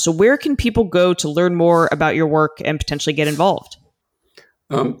 So where can people go to learn more about your work and potentially get involved?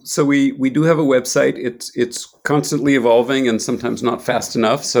 So we do have a website. It's constantly evolving and sometimes not fast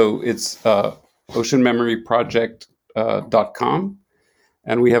enough. So it's oceanmemoryproject.com.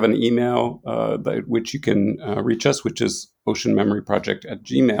 And we have an email which you can reach us, which is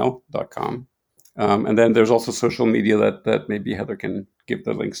oceanmemoryproject@gmail.com. And then there's also social media that maybe Heather can give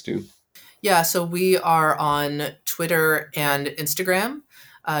the links to. Yeah, so we are on Twitter and Instagram.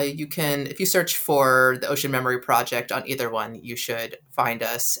 You can, if you search for the Ocean Memory Project on either one, you should find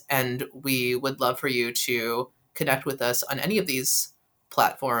us. And we would love for you to connect with us on any of these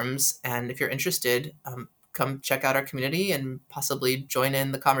platforms. And if you're interested, come check out our community and possibly join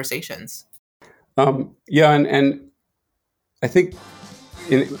in the conversations. And I think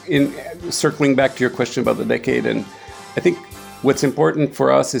in circling back to your question about the decade, and I think what's important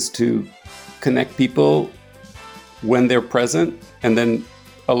for us is to connect people when they're present, and then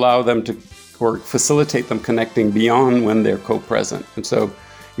allow them to, or facilitate them connecting beyond when they're co-present. And so,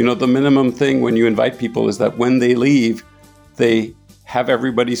 the minimum thing when you invite people is that when they leave, they have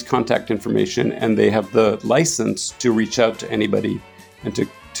everybody's contact information and they have the license to reach out to anybody and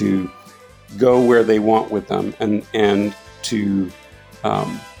to go where they want with them and to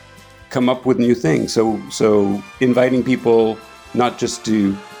come up with new things. So inviting people not just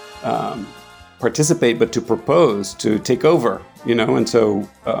to participate, but to propose, to take over, and so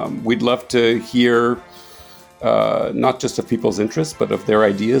we'd love to hear not just of people's interests, but of their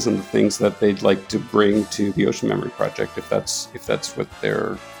ideas and the things that they'd like to bring to the Ocean Memory Project, if that's what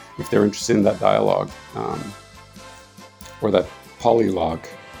they're interested in, that dialogue or that polylogue.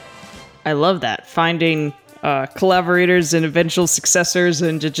 I love that, finding collaborators and eventual successors,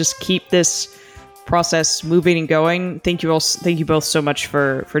 and to just keep this process moving and going. Thank you both so much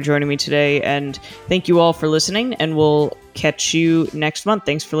for joining me today, and thank you all for listening, and we'll catch you next month.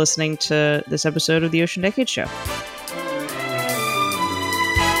 Thanks for listening to this episode of the Ocean Decade Show.